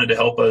wanted to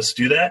help us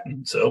do that.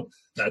 And so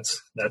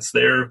that's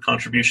their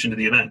contribution to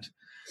the event.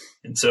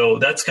 And so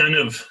it's kind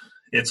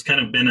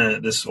of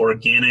been this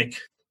organic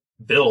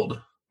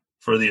build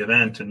for the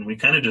event. And we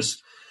kind of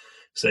just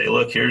say,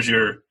 look, here's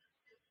your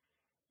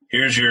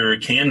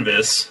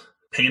canvas,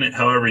 paint it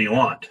however you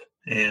want.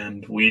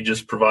 And we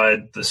just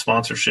provide the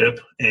sponsorship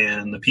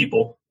and the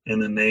people,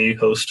 and then they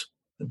host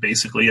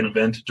basically an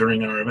event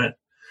during our event.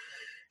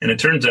 And it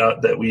turns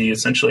out that we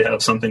essentially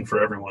have something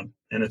for everyone,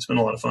 and it's been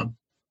a lot of fun.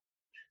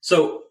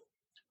 So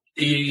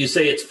you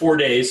say it's 4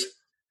 days.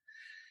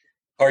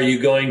 Are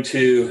you going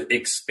to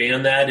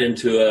expand that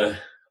into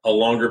a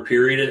longer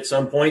period at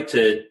some point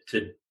to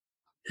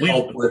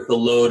help with the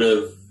load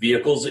of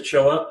vehicles that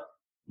show up?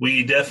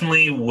 We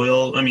definitely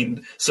will. I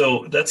mean,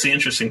 so that's the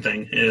interesting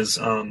thing is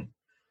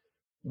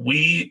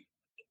we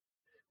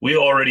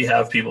already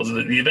have people.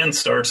 The event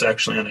starts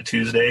actually on a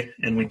Tuesday,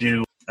 and we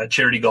do a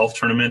charity golf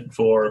tournament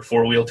for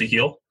Four Wheel to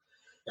Heal.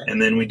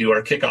 And then we do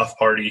our kickoff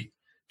party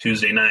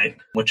Tuesday night,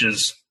 which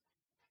is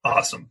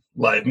awesome.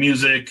 Live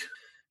music,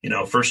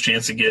 first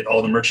chance to get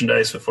all the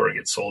merchandise before it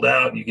gets sold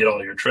out. You get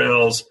all your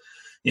trails.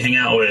 You hang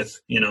out with,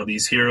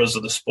 these heroes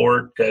of the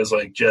sport, guys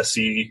like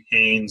Jesse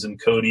Haynes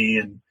and Cody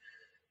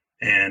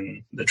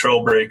and the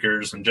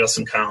Trailbreakers and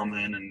Justin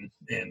Kylman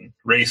and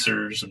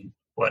racers and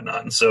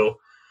whatnot. And so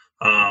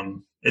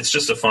it's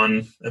just a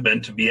fun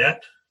event to be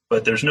at,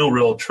 but there's no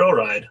real trail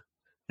ride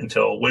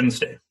until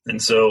Wednesday.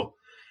 And so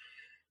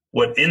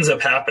what ends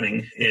up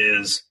happening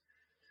is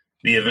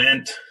the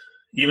event,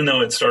 even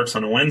though it starts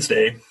on a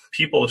Wednesday,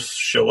 people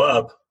show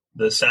up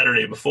the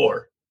Saturday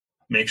before,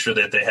 make sure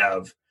that they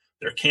have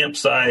their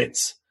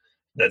campsites,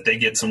 that they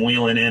get some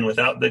wheeling in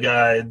without the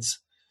guides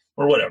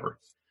or whatever.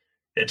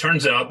 It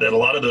turns out that a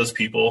lot of those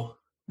people,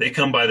 they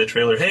come by the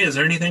trailer, hey, is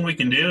there anything we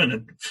can do?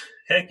 And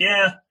heck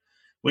yeah,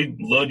 we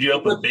load you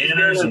up with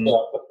banners and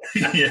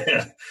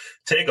yeah,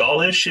 take all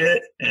this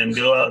shit and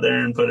go out there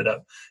and put it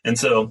up. And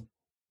so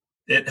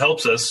it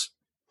helps us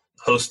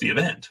host the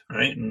event,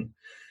 right? And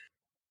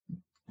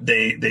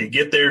they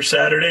get there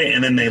Saturday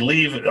and then they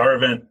leave. Our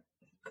event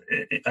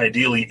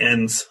ideally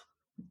ends,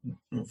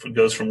 it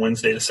goes from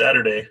Wednesday to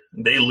Saturday.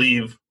 They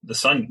leave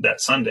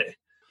that Sunday.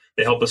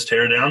 They help us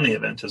tear down the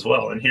event as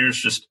well. And here's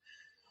just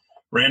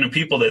random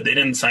people that they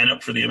didn't sign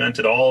up for the event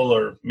at all,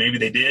 or maybe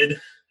they did,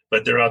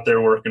 but they're out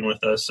there working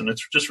with us, and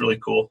it's just really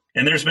cool.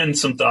 And there's been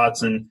some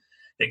thoughts in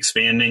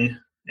expanding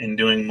and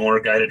doing more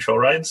guided trail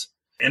rides,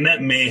 and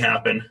that may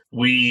happen.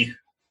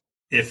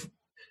 If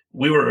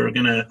we were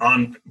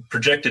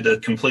projected to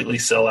completely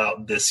sell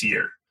out this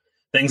year,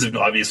 things have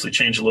obviously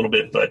changed a little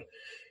bit, but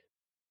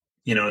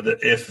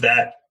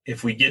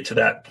if we get to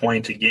that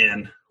point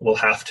again, we'll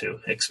have to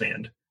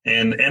expand.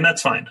 And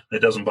that's fine. It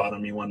doesn't bother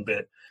me one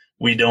bit.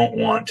 We don't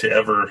want to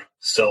ever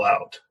sell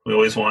out. We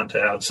always want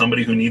to have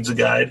somebody who needs a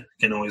guide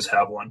can always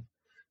have one.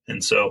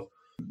 And so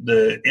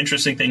the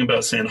interesting thing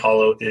about Sand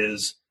Hollow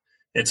is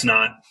it's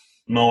not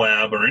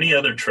Moab or any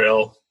other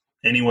trail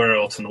anywhere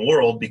else in the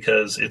world,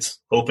 because it's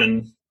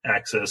open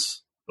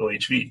access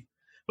OHV,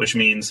 which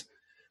means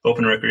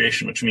open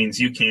recreation, which means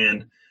you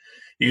can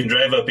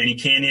drive up any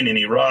canyon,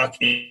 any rock,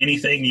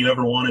 anything you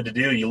ever wanted to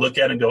do. You look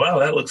at it and go, wow,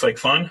 that looks like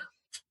fun.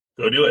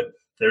 Go do it.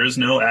 There is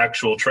no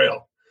actual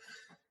trail.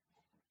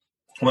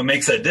 What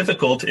makes that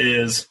difficult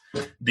is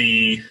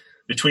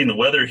between the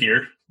weather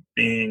here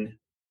being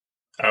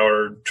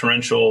our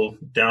torrential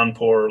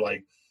downpour,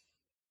 like,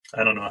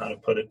 I don't know how to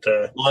put it.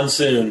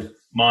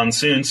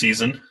 Monsoon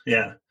season.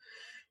 Yeah.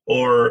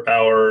 Or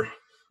our,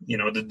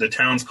 the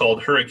town's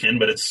called Hurricane,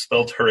 but it's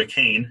spelled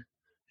hurricane.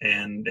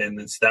 And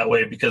it's that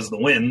way because of the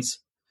winds.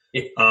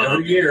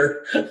 Every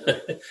year at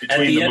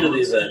the end of the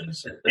event.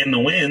 In the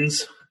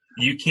winds,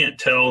 you can't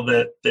tell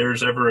that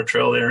there's ever a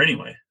trail there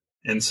anyway.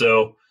 And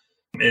so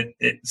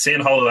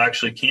Sand Hollow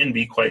actually can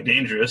be quite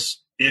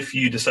dangerous. If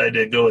you decide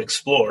to go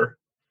explore,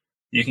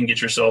 you can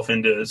get yourself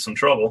into some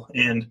trouble.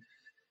 And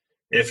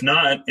if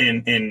not,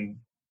 and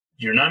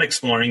you're not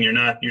exploring,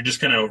 you're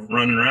just kind of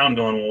running around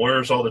going, well,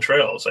 where's all the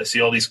trails? I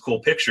see all these cool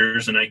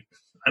pictures and I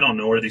don't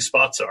know where these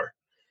spots are.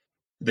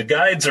 The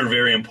guides are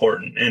very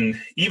important. And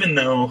even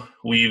though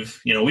we've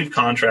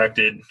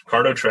contracted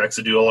Cartotrax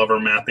to do all of our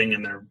mapping,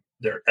 and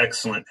they're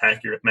excellent,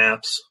 accurate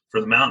maps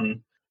for the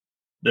mountain,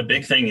 the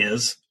big thing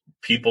is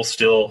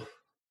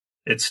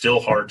it's still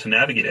hard to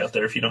navigate out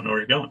there if you don't know where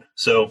you're going.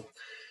 So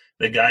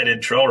the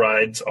guided trail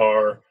rides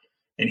are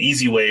an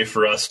easy way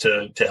for us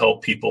to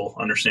help people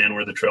understand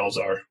where the trails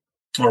are,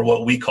 or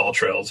what we call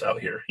trails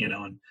out here,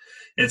 and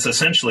it's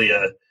essentially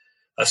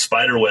a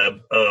spider web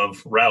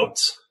of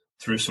routes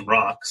through some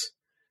rocks.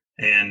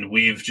 And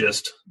we've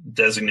just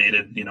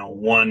designated,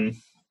 one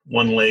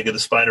leg of the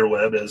spider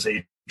web as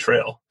a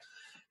trail.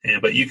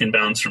 But you can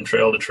bounce from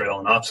trail to trail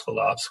and obstacle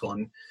to obstacle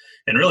and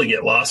really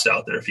get lost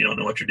out there if you don't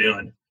know what you're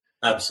doing.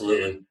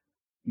 Absolutely.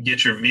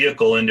 Get your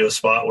vehicle into a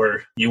spot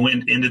where you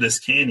went into this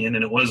canyon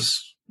and it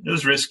was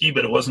risky,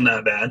 but it wasn't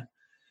that bad.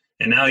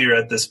 And now you're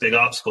at this big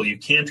obstacle you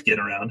can't get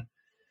around.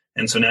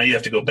 And so now you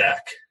have to go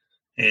back,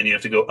 and you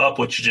have to go up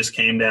what you just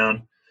came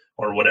down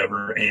or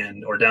whatever,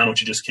 or down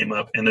what you just came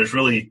up. And there's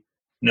really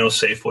no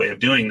safe way of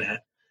doing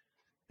that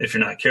if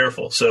you're not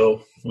careful.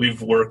 So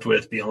we've worked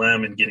with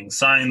BLM and getting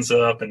signs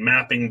up and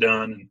mapping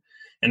done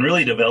and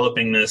really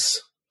developing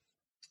this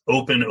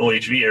open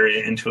OHV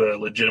area into a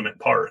legitimate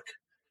park.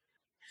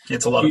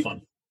 It's a lot of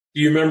fun.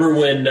 Do you remember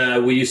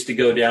when we used to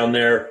go down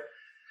there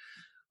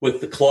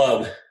with the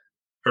club?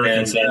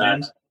 Hurricane Sand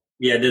Dunes?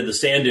 Yeah, did the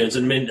sand dunes.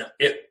 I mean,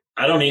 it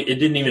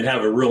didn't even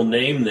have a real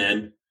name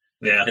then.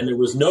 Yeah. And there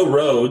was no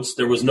roads.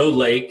 There was no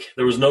lake.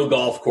 There was no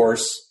golf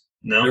course.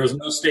 No. There was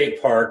no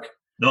state park.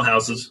 No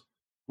houses.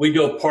 We'd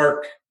go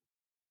park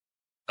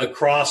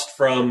across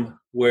from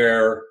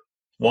where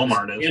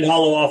Walmart is. in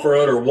Hollow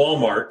Off-Road or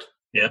Walmart.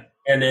 Yeah.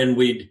 And then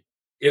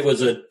it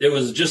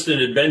was just an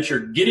adventure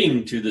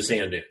getting to the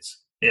sand dunes.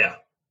 Yeah.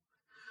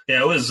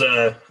 Yeah, it was,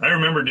 I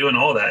remember doing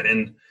all that.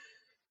 And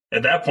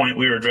at that point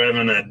we were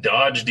driving a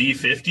Dodge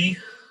D50.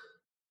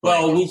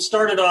 Well, we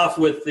started off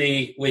with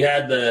we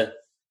had the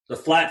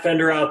flat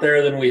fender out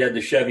there, then we had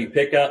the Chevy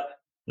pickup.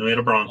 Then we had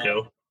a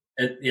Bronco.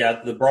 And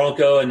yeah, the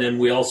Bronco, and then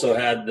we also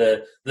had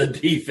the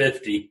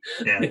D50.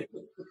 Yeah.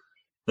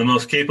 The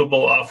most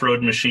capable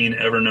off-road machine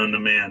ever known to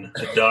man,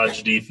 a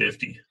Dodge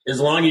D50.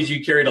 As long as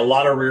you carried a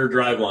lot of rear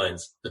drive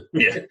lines.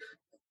 Yeah.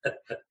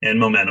 And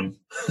momentum.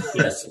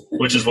 Yes.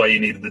 Which is why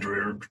you needed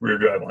the rear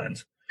drive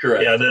lines.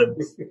 Correct. Yeah,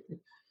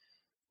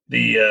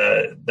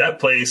 that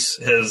place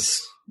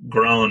has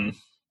grown.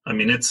 I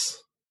mean, it's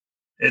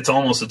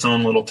almost its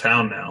own little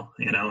town now,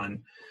 you know,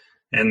 and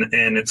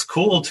it's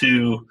cool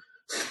to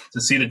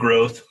see the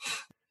growth.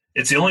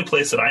 It's the only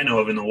place that I know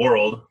of in the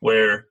world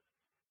where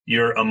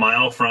you're a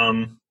mile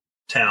from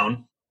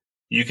town.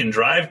 You can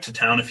drive to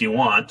town if you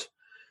want.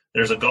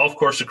 There's a golf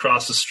course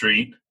across the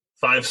street,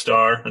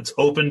 5-star. It's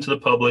open to the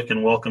public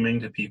and welcoming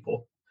to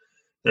people.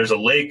 There's a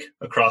lake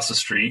across the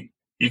street.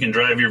 You can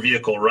drive your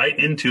vehicle right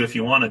into if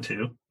you wanted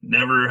to.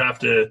 Never have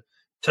to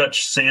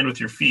touch sand with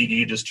your feet.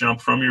 You just jump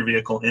from your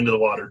vehicle into the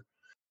water,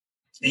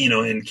 you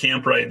know, and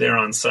camp right there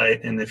on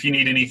site. And if you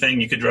need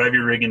anything, you could drive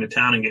your rig into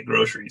town and get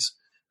groceries.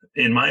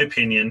 In my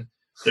opinion,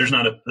 there's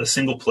not a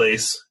single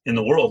place in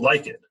the world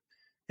like it.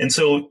 And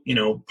so, you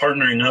know,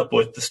 partnering up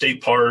with the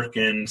state park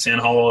and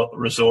Sand Hollow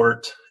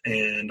Resort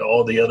and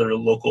all the other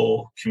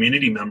local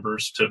community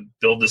members to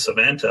build this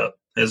event up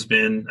has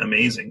been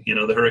amazing. You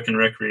know, the Hurricane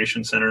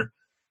Recreation Center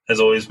has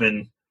always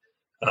been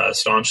a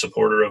staunch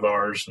supporter of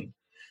ours. And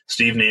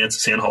Steve Nance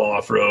at Sand Hollow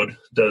Off-Road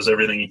does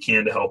everything he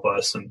can to help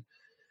us.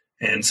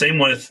 And same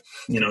with,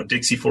 you know,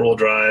 Dixie 4-Wheel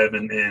Drive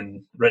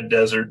and Red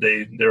Desert.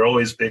 They're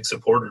always big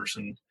supporters.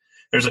 And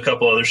there's a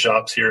couple other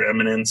shops here.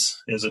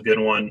 Eminence is a good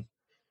one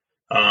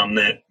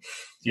that,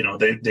 you know,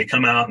 they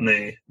come out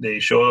and they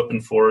show up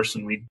in force,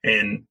 and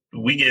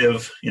we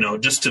give, you know,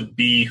 just to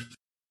be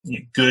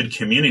good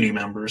community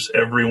members.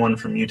 Everyone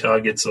from Utah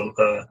gets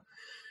a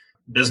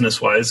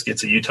business-wise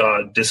gets a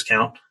Utah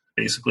discount,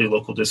 basically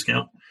local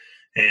discount.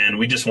 And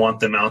we just want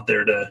them out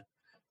there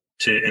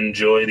to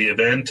enjoy the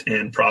event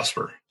and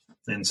prosper.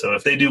 And so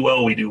if they do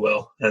well, we do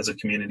well as a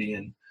community.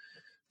 And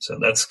so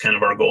that's kind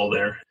of our goal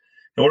there.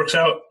 It works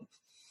out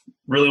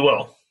really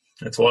well.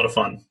 It's a lot of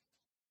fun.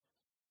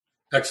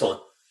 Excellent.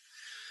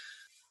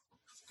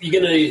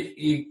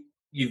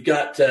 You've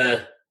got, I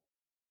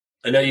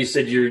know you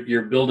said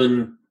you're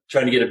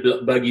trying to get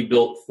a buggy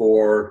built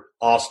for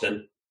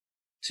Austin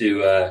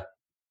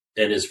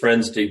and his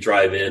friends to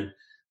drive in.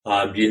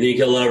 Do you think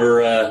he'll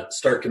ever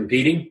start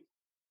competing?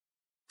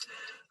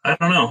 I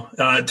don't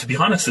know. To be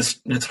honest,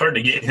 it's hard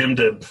to get him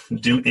to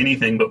do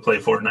anything but play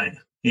Fortnite.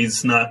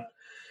 He's not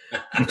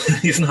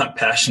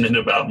passionate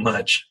about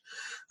much,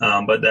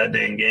 but that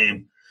dang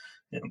game.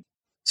 You know.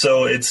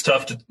 So it's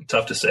tough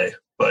to say.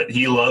 But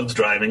he loves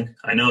driving.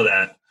 I know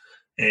that.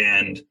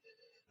 And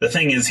the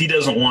thing is, he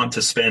doesn't want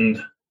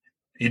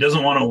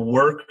to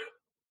work.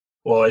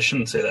 Well, I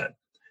shouldn't say that.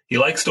 He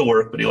likes to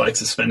work, but he likes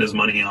to spend his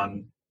money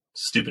on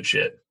stupid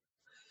shit,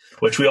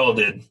 which we all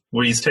did.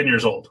 Well, he's 10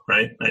 years old,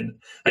 right?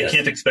 I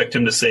can't expect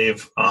him to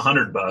save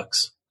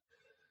 $100,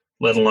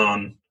 let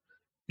alone,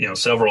 you know,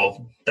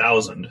 several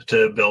thousand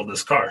to build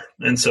this car.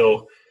 And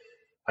so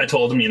I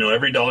told him, you know,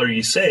 every dollar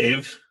you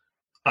save,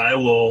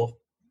 every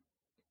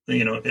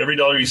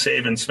dollar you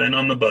save and spend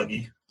on the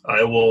buggy,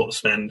 I will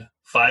spend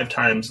 5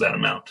 times that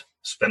amount.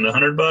 Spend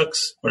 $100,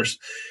 or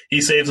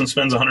he saves and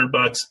spends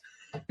 $100,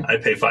 I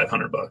pay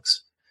 $500.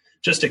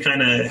 Just to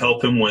kind of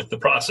help him with the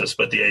process.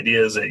 But the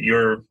idea is that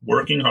you're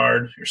working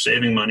hard, you're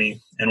saving money,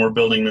 and we're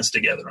building this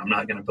together. I'm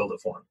not going to build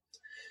it for him.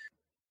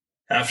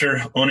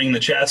 After owning the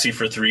chassis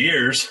for 3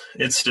 years,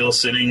 it's still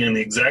sitting in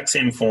the exact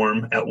same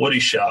form at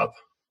Woody's shop.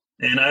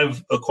 And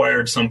I've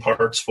acquired some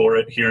parts for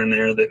it here and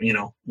there that, you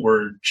know,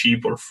 were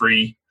cheap or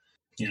free,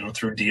 you know,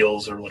 through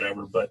deals or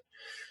whatever. But,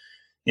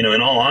 you know,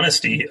 in all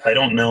honesty, I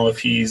don't know if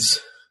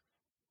he's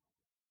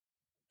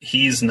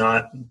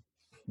not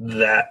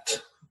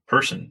that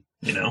person,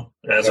 you know,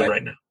 as of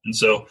right now. And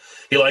so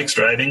he likes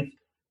driving,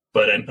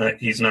 but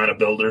he's not a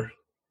builder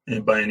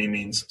by any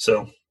means.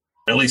 So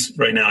at least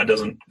right now it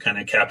doesn't kind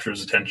of capture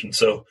his attention.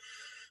 So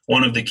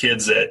one of the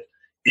kids that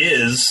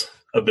is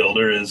a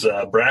builder is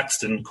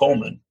Braxton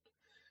Coleman.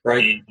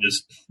 Right.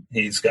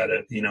 He's got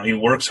it. He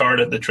works hard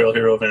at the Trail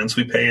Hero events.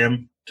 We pay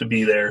him to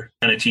be there,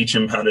 kind of teach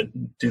him how to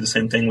do the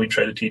same thing we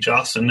try to teach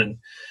Austin.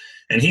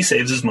 And he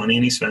saves his money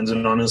and he spends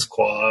it on his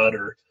quad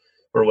or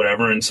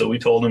whatever. And so we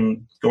told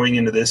him going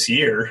into this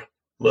year,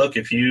 look,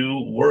 if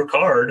you work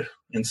hard,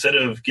 instead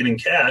of getting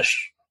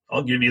cash,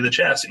 I'll give you the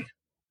chassis.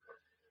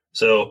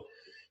 So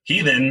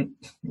he then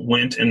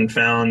went and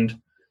found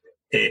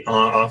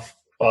off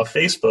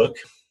Facebook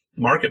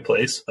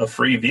Marketplace a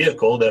free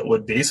vehicle that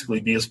would basically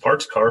be his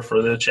parts car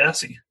for the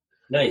chassis.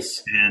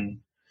 Nice. And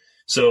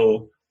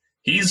so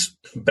he's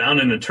bound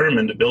and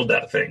determined to build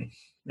that thing.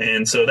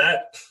 And so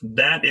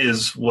that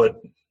is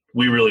what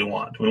we really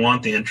want. We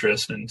want the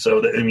interest. And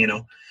so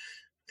that,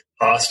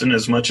 Austin,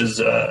 as much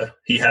as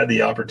he had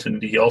the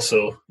opportunity, he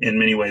also in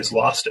many ways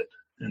lost it.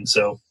 And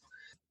so,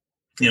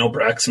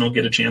 Braxton will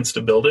get a chance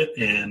to build it.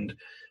 And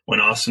when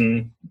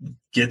Austin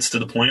gets to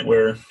the point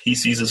where he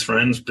sees his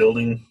friends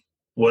building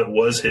what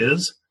was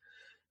his,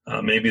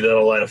 maybe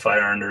that'll light a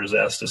fire under his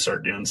ass to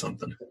start doing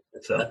something.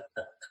 So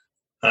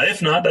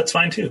if not, that's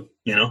fine too.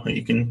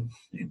 You can,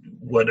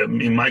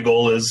 my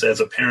goal is as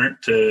a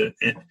parent to,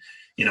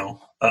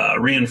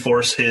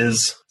 reinforce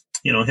his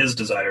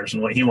desires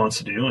and what he wants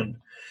to do. And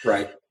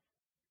right.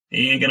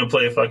 He ain't going to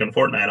play fucking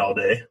Fortnite all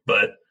day,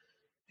 but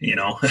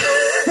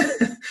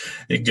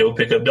go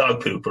pick up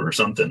dog poop or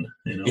something,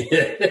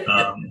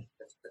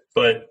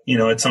 but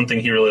it's something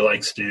he really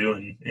likes to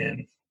do.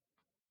 And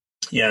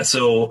yeah,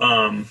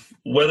 so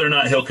whether or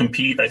not he'll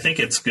compete, I think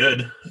it's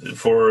good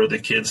for the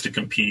kids to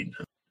compete.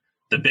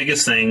 The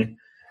biggest thing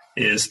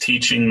is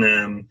teaching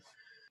them,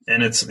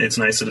 and it's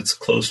nice that it's a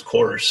closed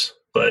course,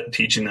 but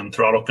teaching them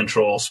throttle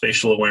control,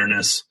 spatial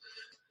awareness,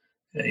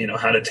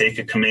 how to take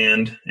a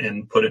command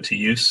and put it to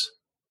use,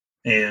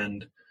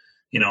 and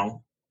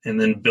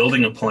then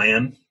building a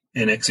plan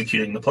and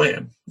executing the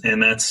plan.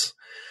 And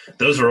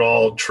those are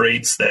all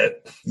traits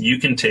that you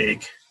can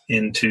take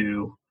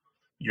into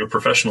your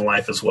professional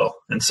life as well.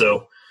 And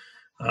so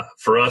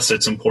for us,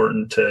 it's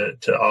important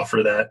to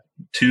offer that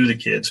to the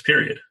kids,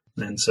 period.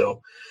 And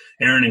so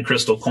Aaron and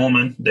Crystal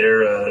Coleman,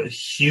 they're a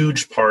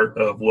huge part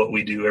of what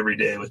we do every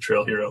day with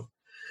Trail Hero.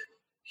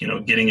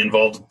 Getting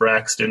involved with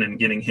Braxton and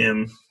getting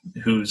him,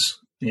 who's,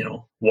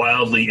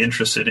 wildly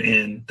interested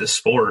in the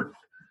sport,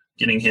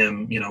 getting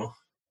him,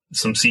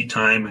 some seat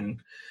time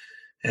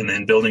and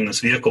then building this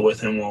vehicle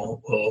with him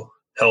will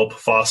help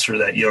foster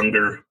that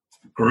younger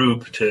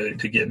group to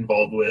get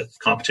involved with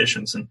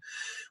competitions. And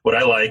what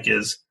I like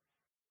is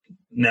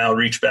now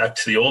reach back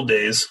to the old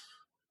days.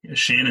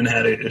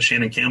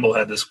 Shannon Campbell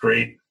had this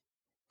great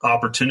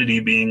opportunity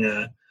being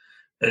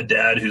a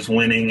dad who's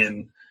winning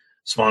and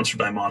sponsored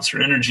by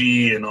Monster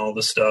Energy and all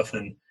this stuff.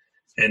 And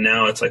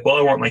now it's like, well,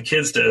 I want my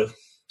kids to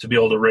be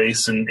able to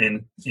race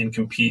and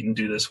compete and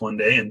do this one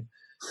day. And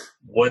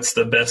what's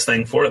the best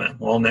thing for them?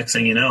 Well, next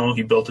thing you know,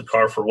 he built a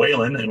car for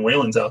Waylon, and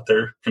Waylon's out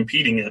there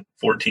competing at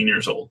 14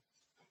 years old,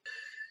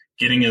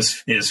 getting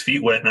his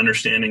feet wet and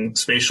understanding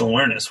spatial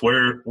awareness.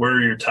 Where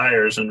are your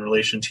tires in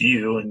relation to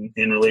you and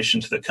in relation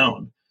to the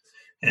cone?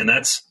 And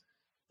that's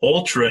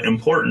ultra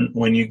important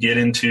when you get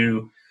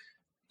into,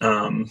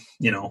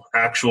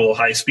 actual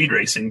high speed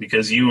racing,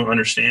 because you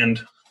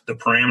understand the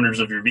parameters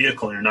of your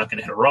vehicle and you're not going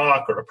to hit a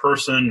rock or a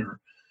person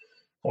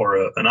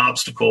or an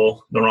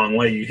obstacle the wrong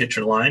way. You hit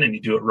your line and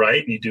you do it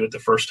right, and you do it the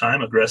first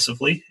time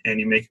aggressively, and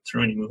you make it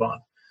through and you move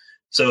on.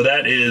 So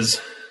that is,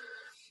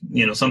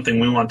 something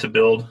we want to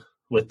build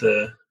with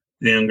the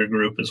younger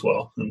group as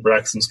well. And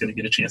Braxton's going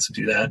to get a chance to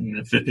do that.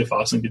 And if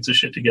Austin gets his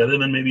shit together,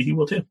 then maybe he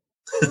will too.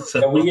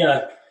 So.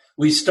 Yeah,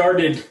 we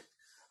started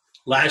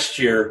last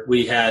year.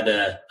 I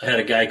had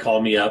a guy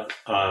call me up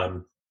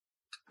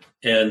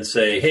and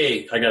say,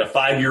 hey, I got a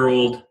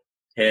 5-year-old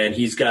and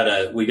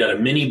we got a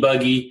mini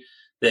buggy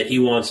that he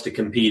wants to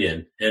compete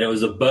in. And it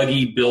was a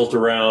buggy built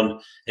around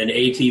an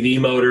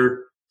ATV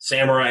motor,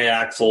 Samurai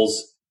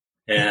axles,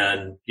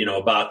 and,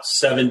 about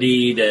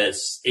 70 to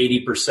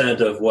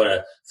 80% of what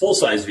a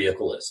full-size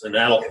vehicle is, an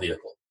adult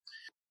vehicle.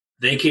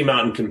 They came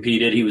out and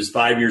competed. He was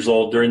 5 years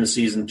old during the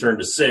season, turned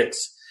to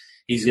 6.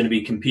 He's going to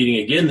be competing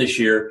again this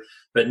year.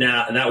 But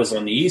now, and that was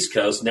on the East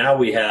Coast. Now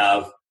we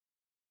have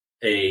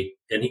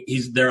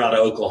they're out of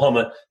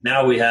Oklahoma.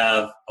 Now we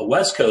have a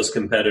West Coast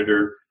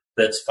competitor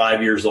that's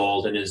 5 years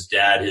old, and his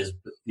dad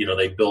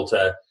they built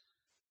a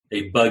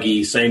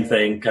buggy, same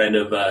thing, kind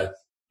of,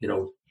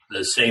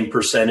 the same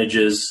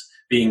percentages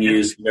being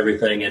used and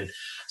everything. And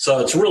so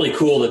it's really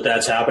cool that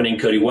that's happening.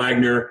 Cody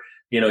Wagner,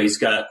 he's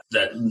got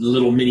that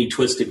little mini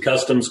twisted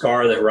customs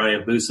car that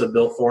Ryan Busa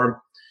built for him.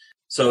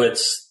 So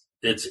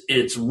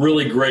it's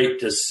really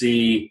great to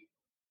see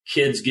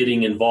kids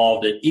getting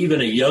involved at even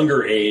a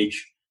younger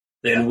age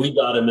than we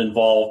got them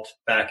involved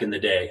back in the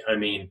day. I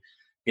mean,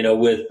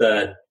 with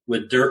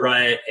Dirt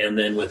Riot and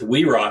then with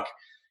We Rock,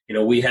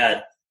 we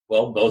had,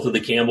 both of the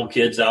Campbell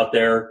kids out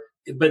there,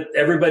 but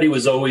everybody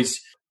was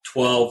always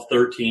 12,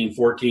 13,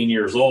 14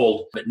 years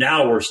old. But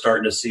now we're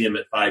starting to see them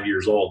at 5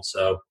 years old.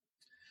 So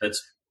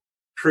that's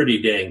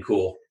pretty dang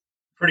cool.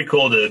 Pretty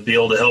cool to be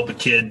able to help a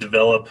kid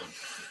develop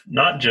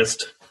not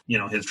just,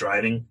 his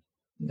driving,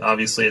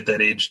 obviously at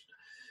that age,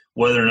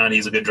 whether or not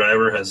he's a good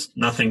driver has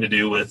nothing to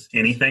do with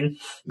anything.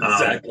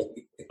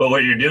 Exactly. But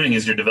what you're doing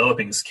is you're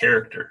developing his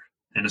character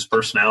and his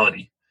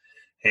personality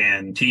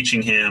and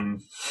teaching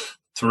him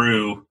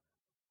through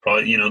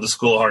probably, the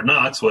school of hard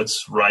knocks,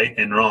 what's right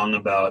and wrong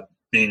about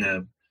being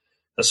a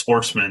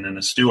sportsman and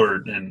a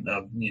steward and,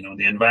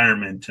 the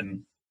environment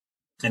and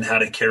how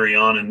to carry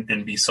on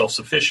and be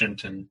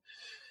self-sufficient.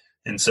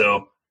 And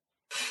so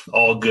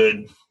all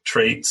good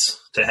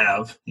traits to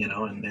have,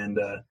 and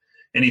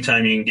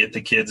anytime you can get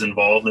the kids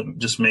involved, it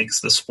just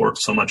makes the sport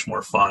so much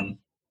more fun.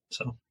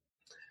 So.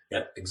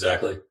 Yeah,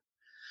 exactly.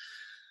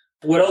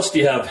 What else do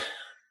you have?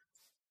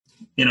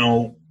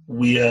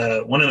 We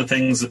one of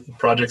the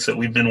projects that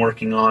we've been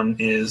working on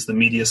is the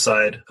media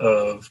side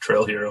of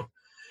Trail Hero.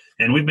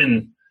 And we've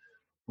been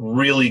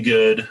really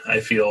good, I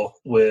feel,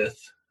 with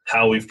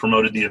how we've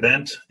promoted the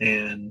event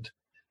and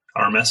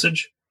our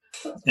message.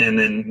 And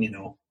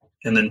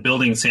then,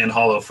 building Sand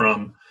Hollow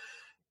from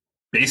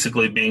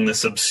basically being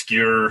this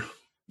obscure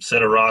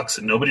set of rocks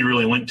that nobody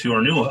really went to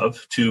or knew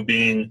of to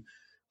being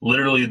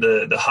literally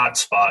the hot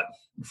spot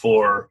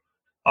for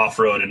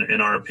off-road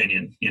in our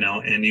opinion,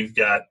 and you've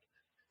got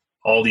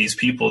all these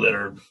people that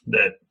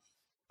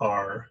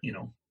are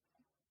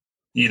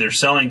either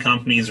selling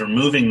companies or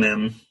moving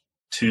them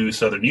to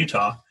Southern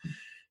Utah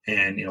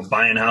and,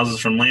 buying houses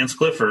from Lance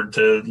Clifford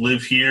to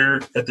live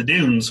here at the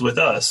dunes with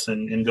us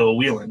and go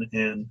wheeling.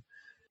 And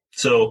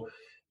so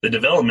the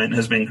development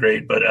has been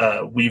great, but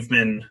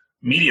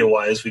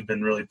media-wise, we've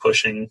been really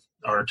pushing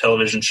our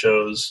television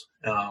shows.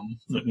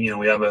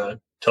 We have a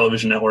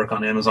television network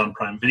on Amazon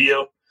Prime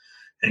Video,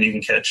 and you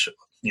can catch,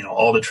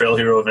 all the Trail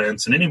Hero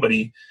events, and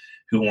anybody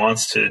who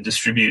wants to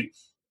distribute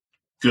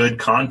good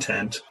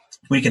content,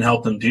 we can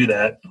help them do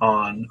that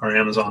on our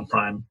Amazon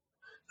Prime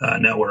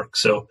network.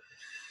 So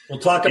we'll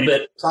talk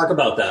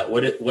about that.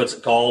 What's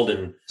it called?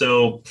 And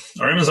so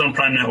our Amazon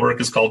Prime network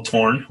is called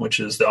Torn, which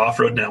is the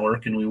off-road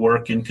network, and we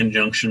work in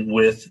conjunction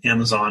with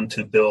Amazon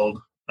to build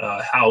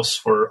a house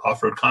for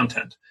off-road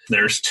content.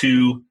 There's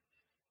 2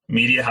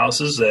 media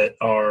houses that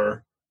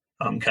are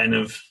kind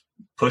of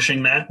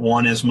pushing that.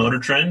 One is Motor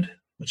Trend,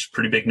 which is a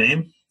pretty big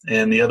name,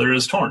 and the other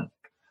is Torn.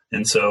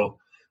 And so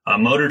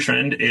Motor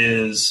Trend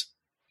is,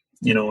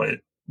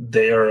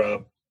 they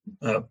are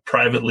a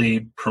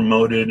privately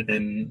promoted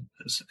and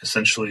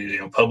essentially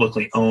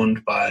publicly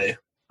owned by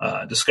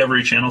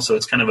Discovery Channel. So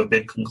it's kind of a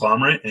big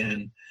conglomerate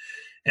and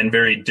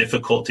very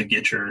difficult to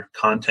get your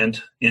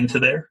content into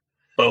there.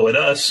 But with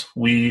us,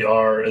 we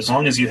are, as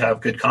long as you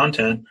have good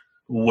content,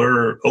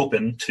 we're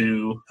open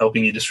to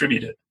helping you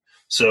distribute it.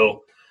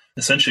 So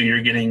essentially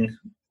you're getting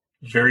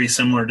very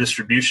similar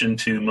distribution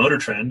to Motor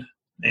Trend,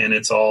 and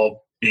it's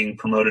all being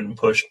promoted and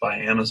pushed by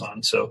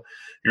Amazon. So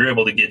you're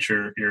able to get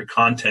your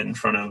content in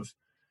front of,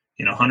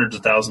 hundreds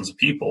of thousands of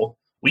people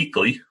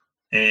weekly.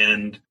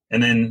 And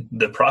then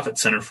the profit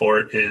center for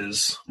it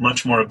is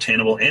much more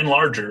obtainable and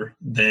larger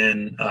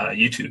than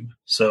YouTube.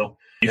 So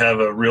you have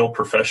a real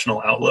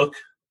professional outlook.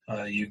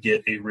 You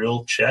get a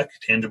real check,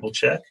 tangible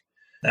check.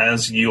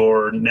 As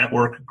your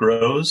network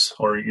grows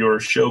or your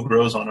show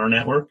grows on our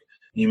network,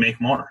 you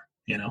make more,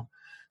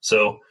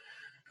 So,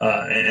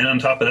 and on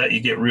top of that,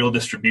 you get real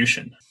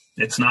distribution.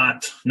 It's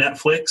not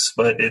Netflix,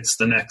 but it's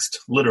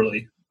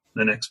literally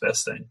the next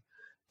best thing.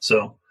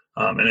 So,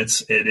 and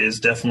it is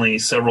definitely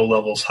several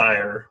levels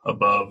higher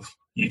above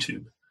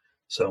YouTube.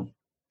 So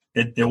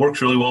it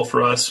works really well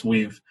for us.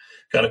 We've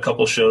got a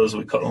couple shows.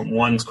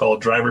 One's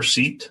called Driver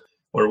Seat,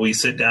 where we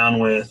sit down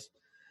with,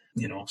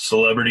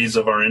 celebrities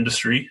of our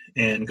industry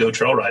and go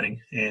trail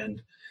riding.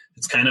 And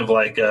it's kind of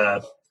like,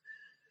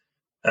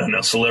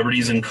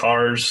 celebrities in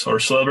cars or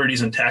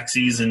celebrities in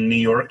taxis in New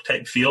York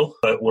type feel,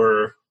 but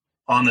we're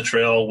on the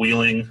trail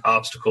wheeling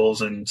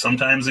obstacles, and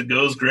sometimes it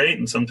goes great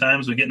and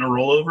sometimes we get in a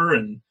rollover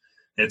and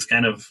it's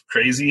kind of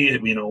crazy,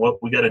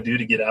 what we got to do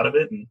to get out of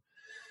it.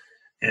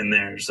 And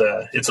there's,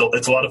 it's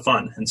a lot of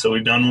fun. And so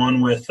we've done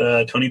one with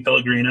Tony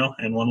Pellegrino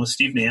and one with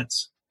Steve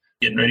Nance,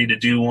 getting ready to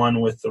do one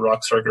with the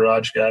Rockstar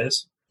Garage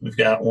guys. We've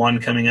got one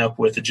coming up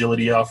with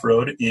Agility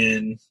Off-Road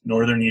in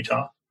northern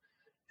Utah.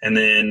 And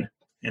then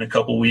in a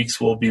couple weeks,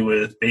 we'll be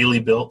with Bailey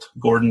Built,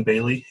 Gordon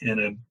Bailey, and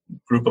a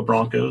group of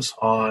Broncos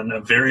on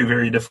a very,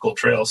 very difficult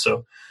trail.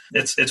 So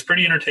it's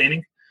pretty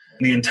entertaining.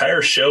 The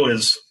entire show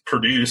is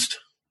produced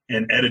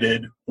and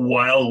edited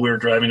while we're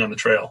driving on the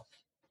trail.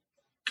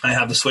 I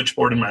have the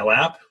switchboard in my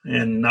lap,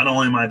 and not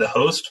only am I the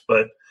host,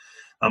 but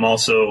I'm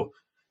also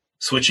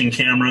switching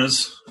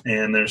cameras,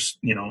 and there's,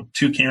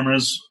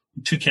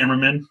 2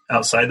 cameramen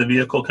outside the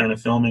vehicle kind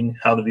of filming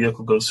how the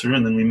vehicle goes through,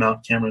 and then we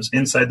mount cameras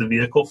inside the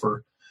vehicle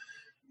for,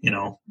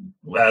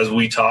 as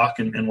we talk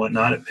and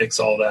whatnot, it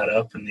picks all that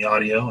up in the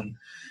audio,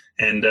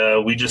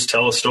 and we just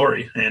tell a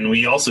story. And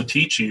we also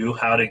teach you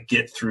how to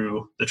get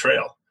through the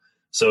trail.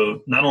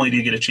 So not only do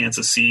you get a chance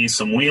to see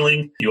some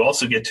wheeling, you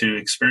also get to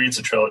experience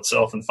the trail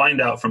itself and find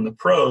out from the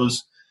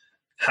pros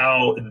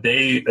how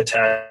they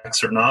attack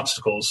certain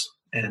obstacles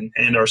and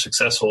are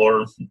successful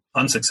or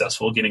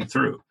unsuccessful getting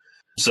through.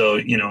 So,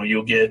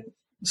 you'll get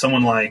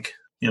someone like,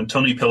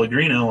 Tony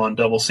Pellegrino on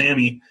Double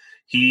Sammy.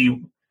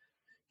 he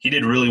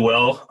did really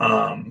well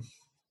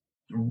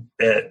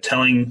at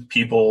telling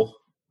people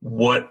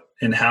what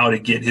and how to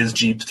get his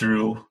Jeep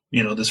through,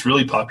 this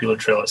really popular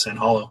trail at Sand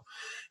Hollow.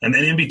 And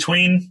then in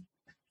between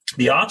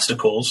the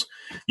obstacles,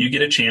 you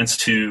get a chance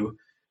to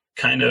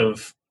kind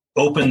of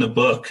open the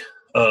book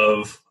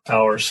of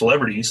our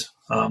celebrities,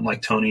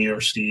 like Tony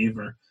or Steve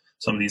or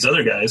some of these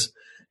other guys,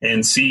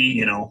 and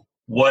see,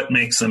 what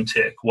makes them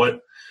tick.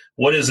 What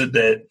is it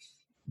that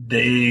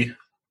they,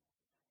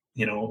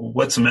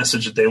 what's the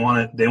message that they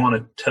want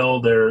to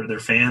tell their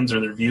fans or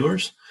their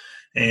viewers?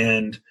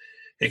 And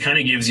it kind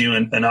of gives you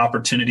an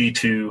opportunity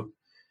to,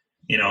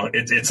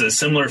 it's a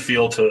similar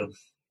feel to,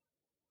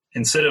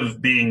 instead of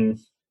being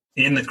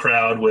in the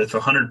crowd with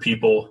 100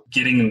 people,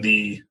 getting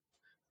the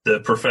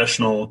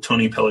professional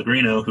Tony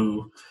Pellegrino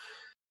who,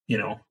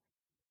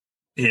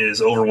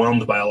 is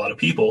overwhelmed by a lot of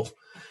people.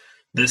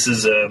 This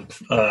is a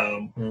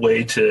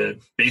way to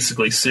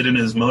basically sit in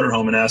his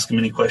motorhome and ask him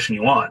any question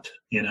you want,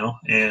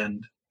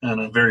 and on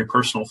a very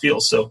personal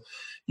feel. So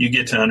you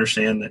get to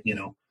understand that,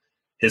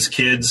 his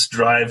kids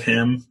drive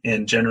him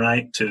and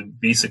Genrite to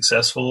be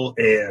successful.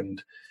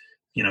 And,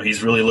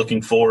 he's really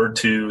looking forward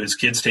to his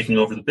kids taking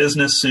over the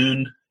business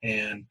soon.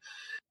 And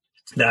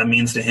that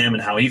means to him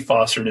and how he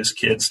fostered his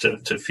kids to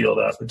feel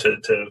that,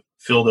 to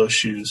fill those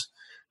shoes.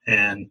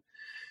 And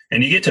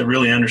you get to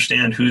really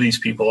understand who these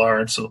people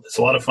are. So it's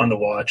a lot of fun to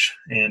watch,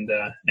 and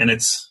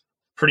it's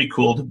pretty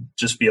cool to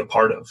just be a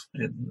part of.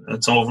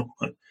 It's all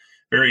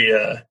very,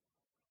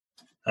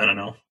 I don't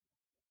know.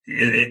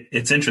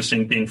 It's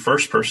interesting being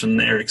first person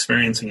there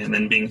experiencing it, and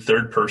then being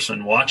third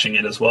person watching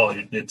it as well.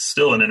 It's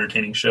still an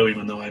entertaining show,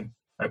 even though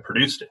I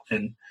produced it.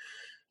 And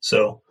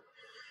so,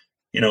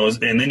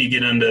 and then you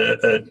get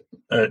into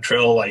a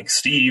trail like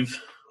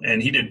Steve,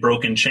 and he did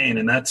Broken Chain,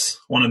 and that's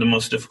one of the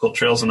most difficult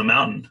trails on the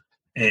mountain.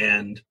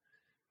 And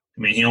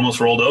he almost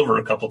rolled over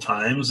a couple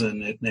times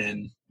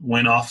and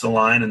went off the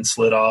line and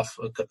slid off,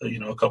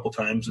 a couple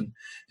times. And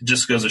it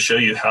just goes to show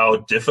you how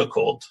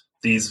difficult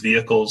these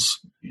vehicles,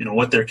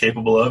 what they're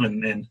capable of,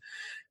 and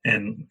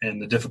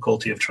the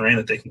difficulty of terrain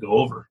that they can go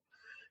over.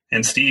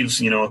 And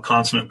Steve's, a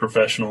consummate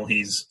professional.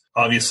 He's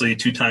obviously a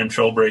 2-time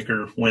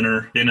Trailbreaker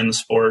winner, been in the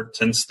sport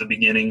since the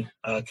beginning,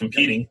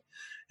 competing.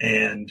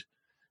 And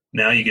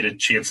now you get a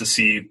chance to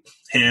see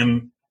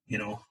him,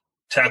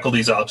 tackle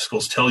these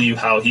obstacles, tell you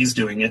how he's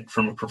doing it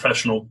from a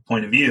professional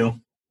point of view.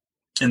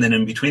 And then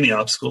in between the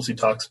obstacles, he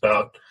talks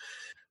about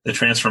the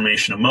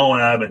transformation of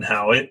Moab and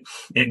how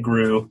it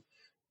grew.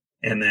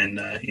 And then,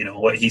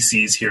 what he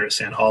sees here at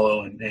Sand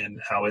Hollow and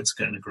how it's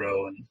going to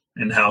grow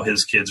and how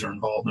his kids are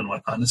involved and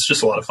whatnot. And it's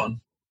just a lot of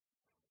fun.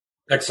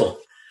 Excellent.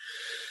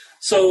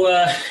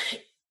 So,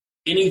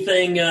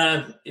 anything,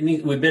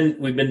 we've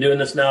been doing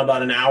this now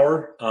about an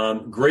hour.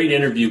 Great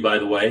interview, by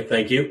the way.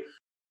 Thank you.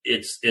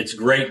 It's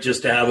great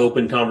just to have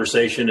open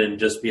conversation and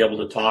just be able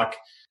to talk.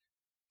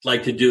 I'd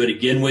like to do it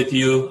again with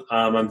you.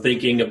 I'm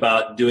thinking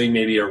about doing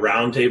maybe a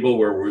round table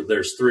where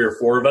there's 3 or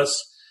 4 of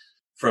us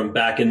from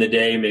back in the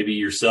day, maybe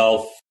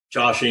yourself,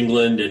 Josh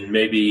England, and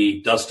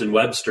maybe Dustin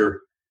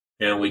Webster,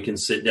 and we can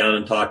sit down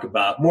and talk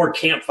about more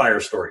campfire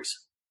stories.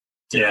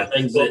 Yeah,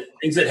 things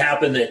that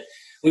happen that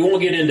we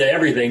won't get into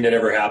everything that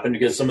ever happened,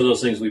 because some of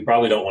those things we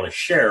probably don't want to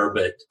share,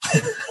 but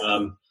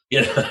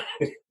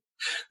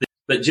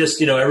but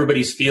just,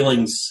 everybody's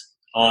feelings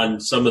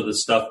on some of the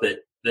stuff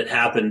that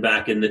happened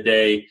back in the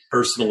day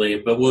personally.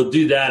 But we'll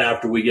do that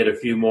after we get a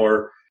few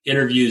more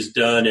interviews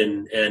done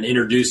and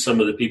introduce some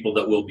of the people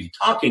that we'll be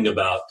talking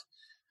about.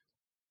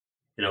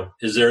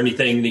 Is there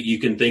anything that you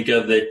can think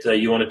of that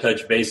you want to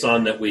touch base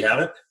on that we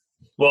haven't?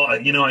 Well,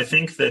 I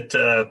think that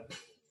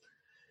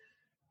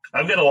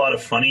I've got a lot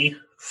of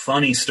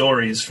funny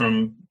stories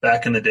from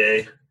back in the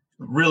day,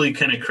 really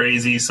kind of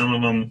crazy. Some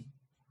of them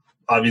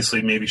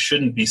obviously maybe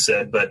shouldn't be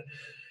said, but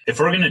if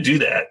we're going to do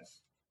that,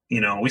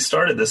 we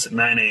started this at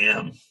 9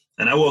 a.m.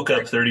 and I woke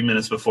up 30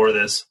 minutes before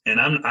this, and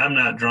I'm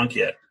not drunk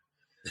yet,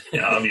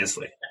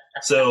 obviously.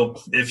 So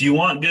if you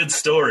want good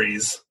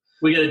stories,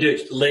 we got to do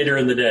it later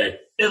in the day.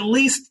 At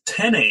least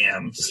 10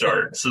 a.m.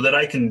 start so that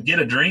I can get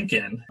a drink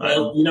in.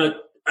 Well,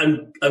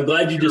 I'm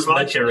glad you just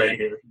mentioned right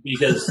here,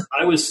 because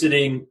I was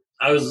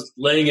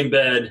laying in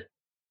bed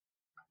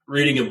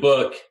reading a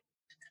book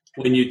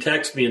when you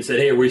text me and said,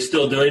 "Hey, are we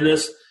still doing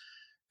this?"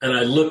 And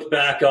I looked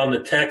back on the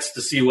text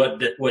to see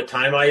what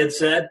time I had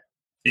said.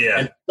 Yeah.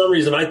 And for some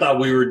reason I thought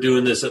we were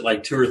doing this at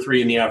like 2 or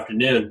 3 in the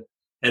afternoon.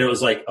 And I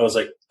was like,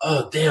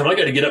 oh damn, I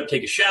got to get up,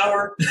 take a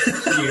shower,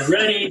 get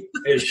ready,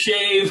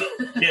 shave.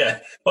 Yeah.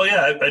 Well,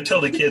 yeah. I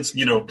tell the kids,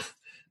 the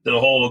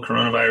whole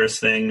coronavirus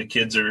thing, the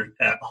kids are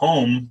at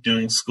home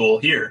doing school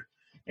here.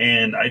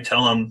 And I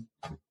tell them,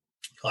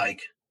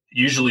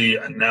 usually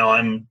now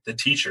I'm the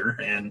teacher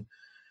and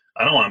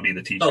I don't want to be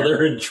the teacher. Oh,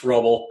 they're in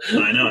trouble.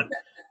 I know it.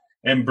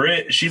 And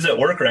Britt, she's at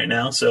work right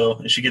now,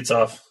 so she gets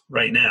off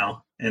right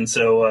now. And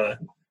so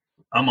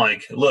I'm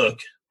like, look,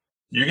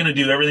 you're going to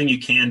do everything you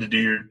can to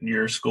do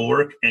your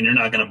schoolwork, and you're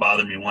not going to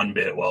bother me one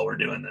bit while we're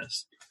doing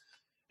this.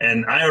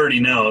 And I already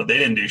know they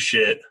didn't do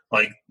shit.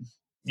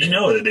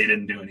 That they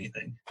didn't do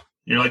anything.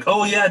 You're like,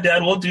 oh yeah,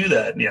 Dad, we'll do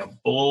that. And yeah,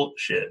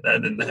 bullshit.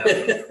 That didn't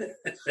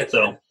happen.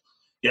 So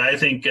yeah, I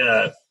think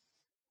a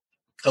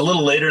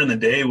little later in the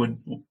day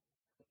would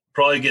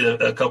probably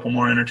get a couple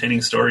more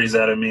entertaining stories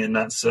out of me and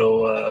not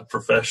so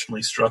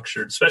professionally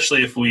structured,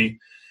 especially if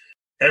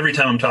every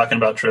time I'm talking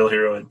about Trail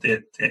Hero,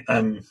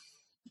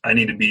 I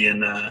need to be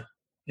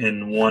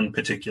in one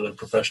particular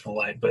professional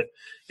light. But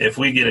if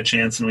we get a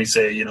chance and we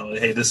say,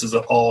 hey, this is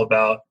all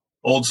about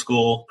old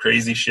school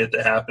crazy shit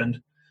that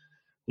happened,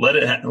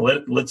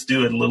 let's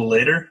do it a little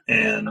later,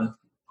 and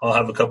I'll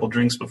have a couple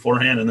drinks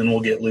beforehand, and then we'll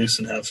get loose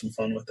and have some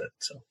fun with it.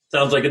 So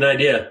sounds like an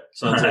idea.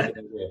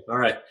 All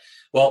right.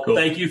 Well, cool.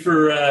 Thank you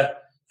for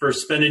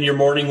spending your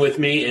morning with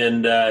me,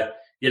 and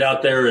get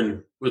out there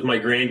and with my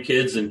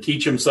grandkids and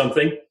teach them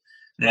something.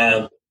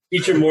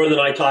 Teach them more than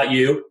I taught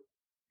you,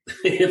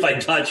 if I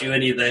taught you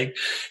anything.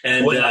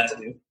 And what not to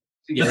do.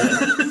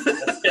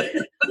 Yeah,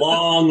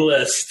 long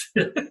list.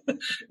 We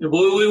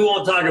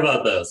won't talk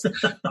about those.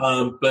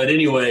 But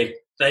anyway,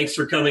 thanks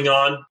for coming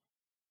on.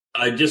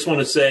 I just want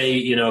to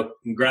say,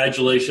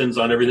 congratulations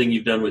on everything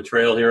you've done with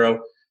Trail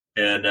Hero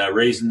and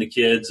raising the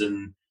kids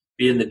and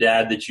being the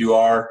dad that you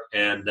are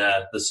and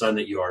the son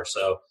that you are.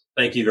 So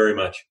thank you very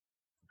much.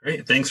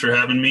 Great. Thanks for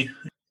having me.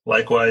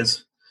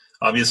 Likewise.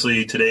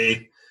 Obviously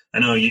today, I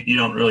know you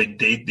don't really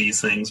date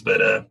these things,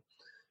 but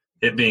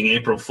it being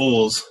April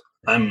Fool's,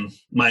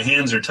 my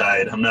hands are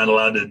tied. I'm not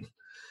allowed to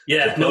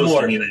post no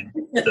more anything.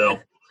 So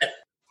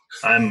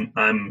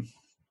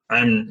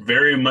I'm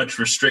very much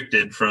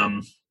restricted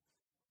from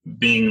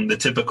being the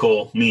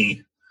typical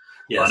me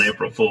on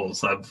April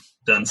Fool's. I've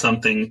done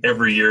something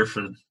every year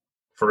for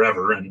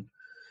forever, and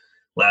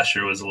last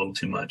year was a little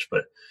too much.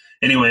 But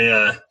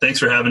anyway, thanks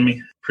for having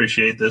me.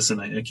 Appreciate this,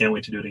 and I can't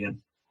wait to do it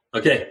again.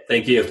 Okay,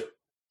 thank you.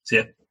 See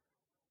ya.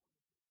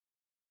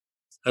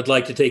 I'd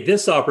like to take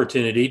this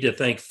opportunity to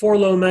thank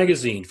Forlow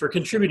Magazine for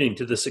contributing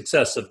to the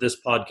success of this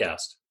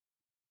podcast.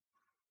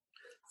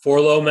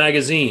 Forlow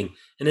Magazine,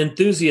 an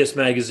enthusiast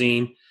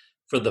magazine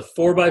for the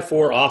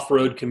 4x4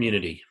 off-road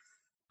community.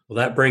 Well,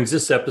 that brings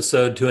this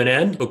episode to an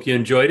end. Hope you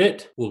enjoyed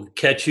it. We'll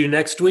catch you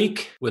next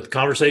week with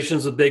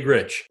Conversations with Big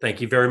Rich. Thank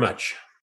you very much.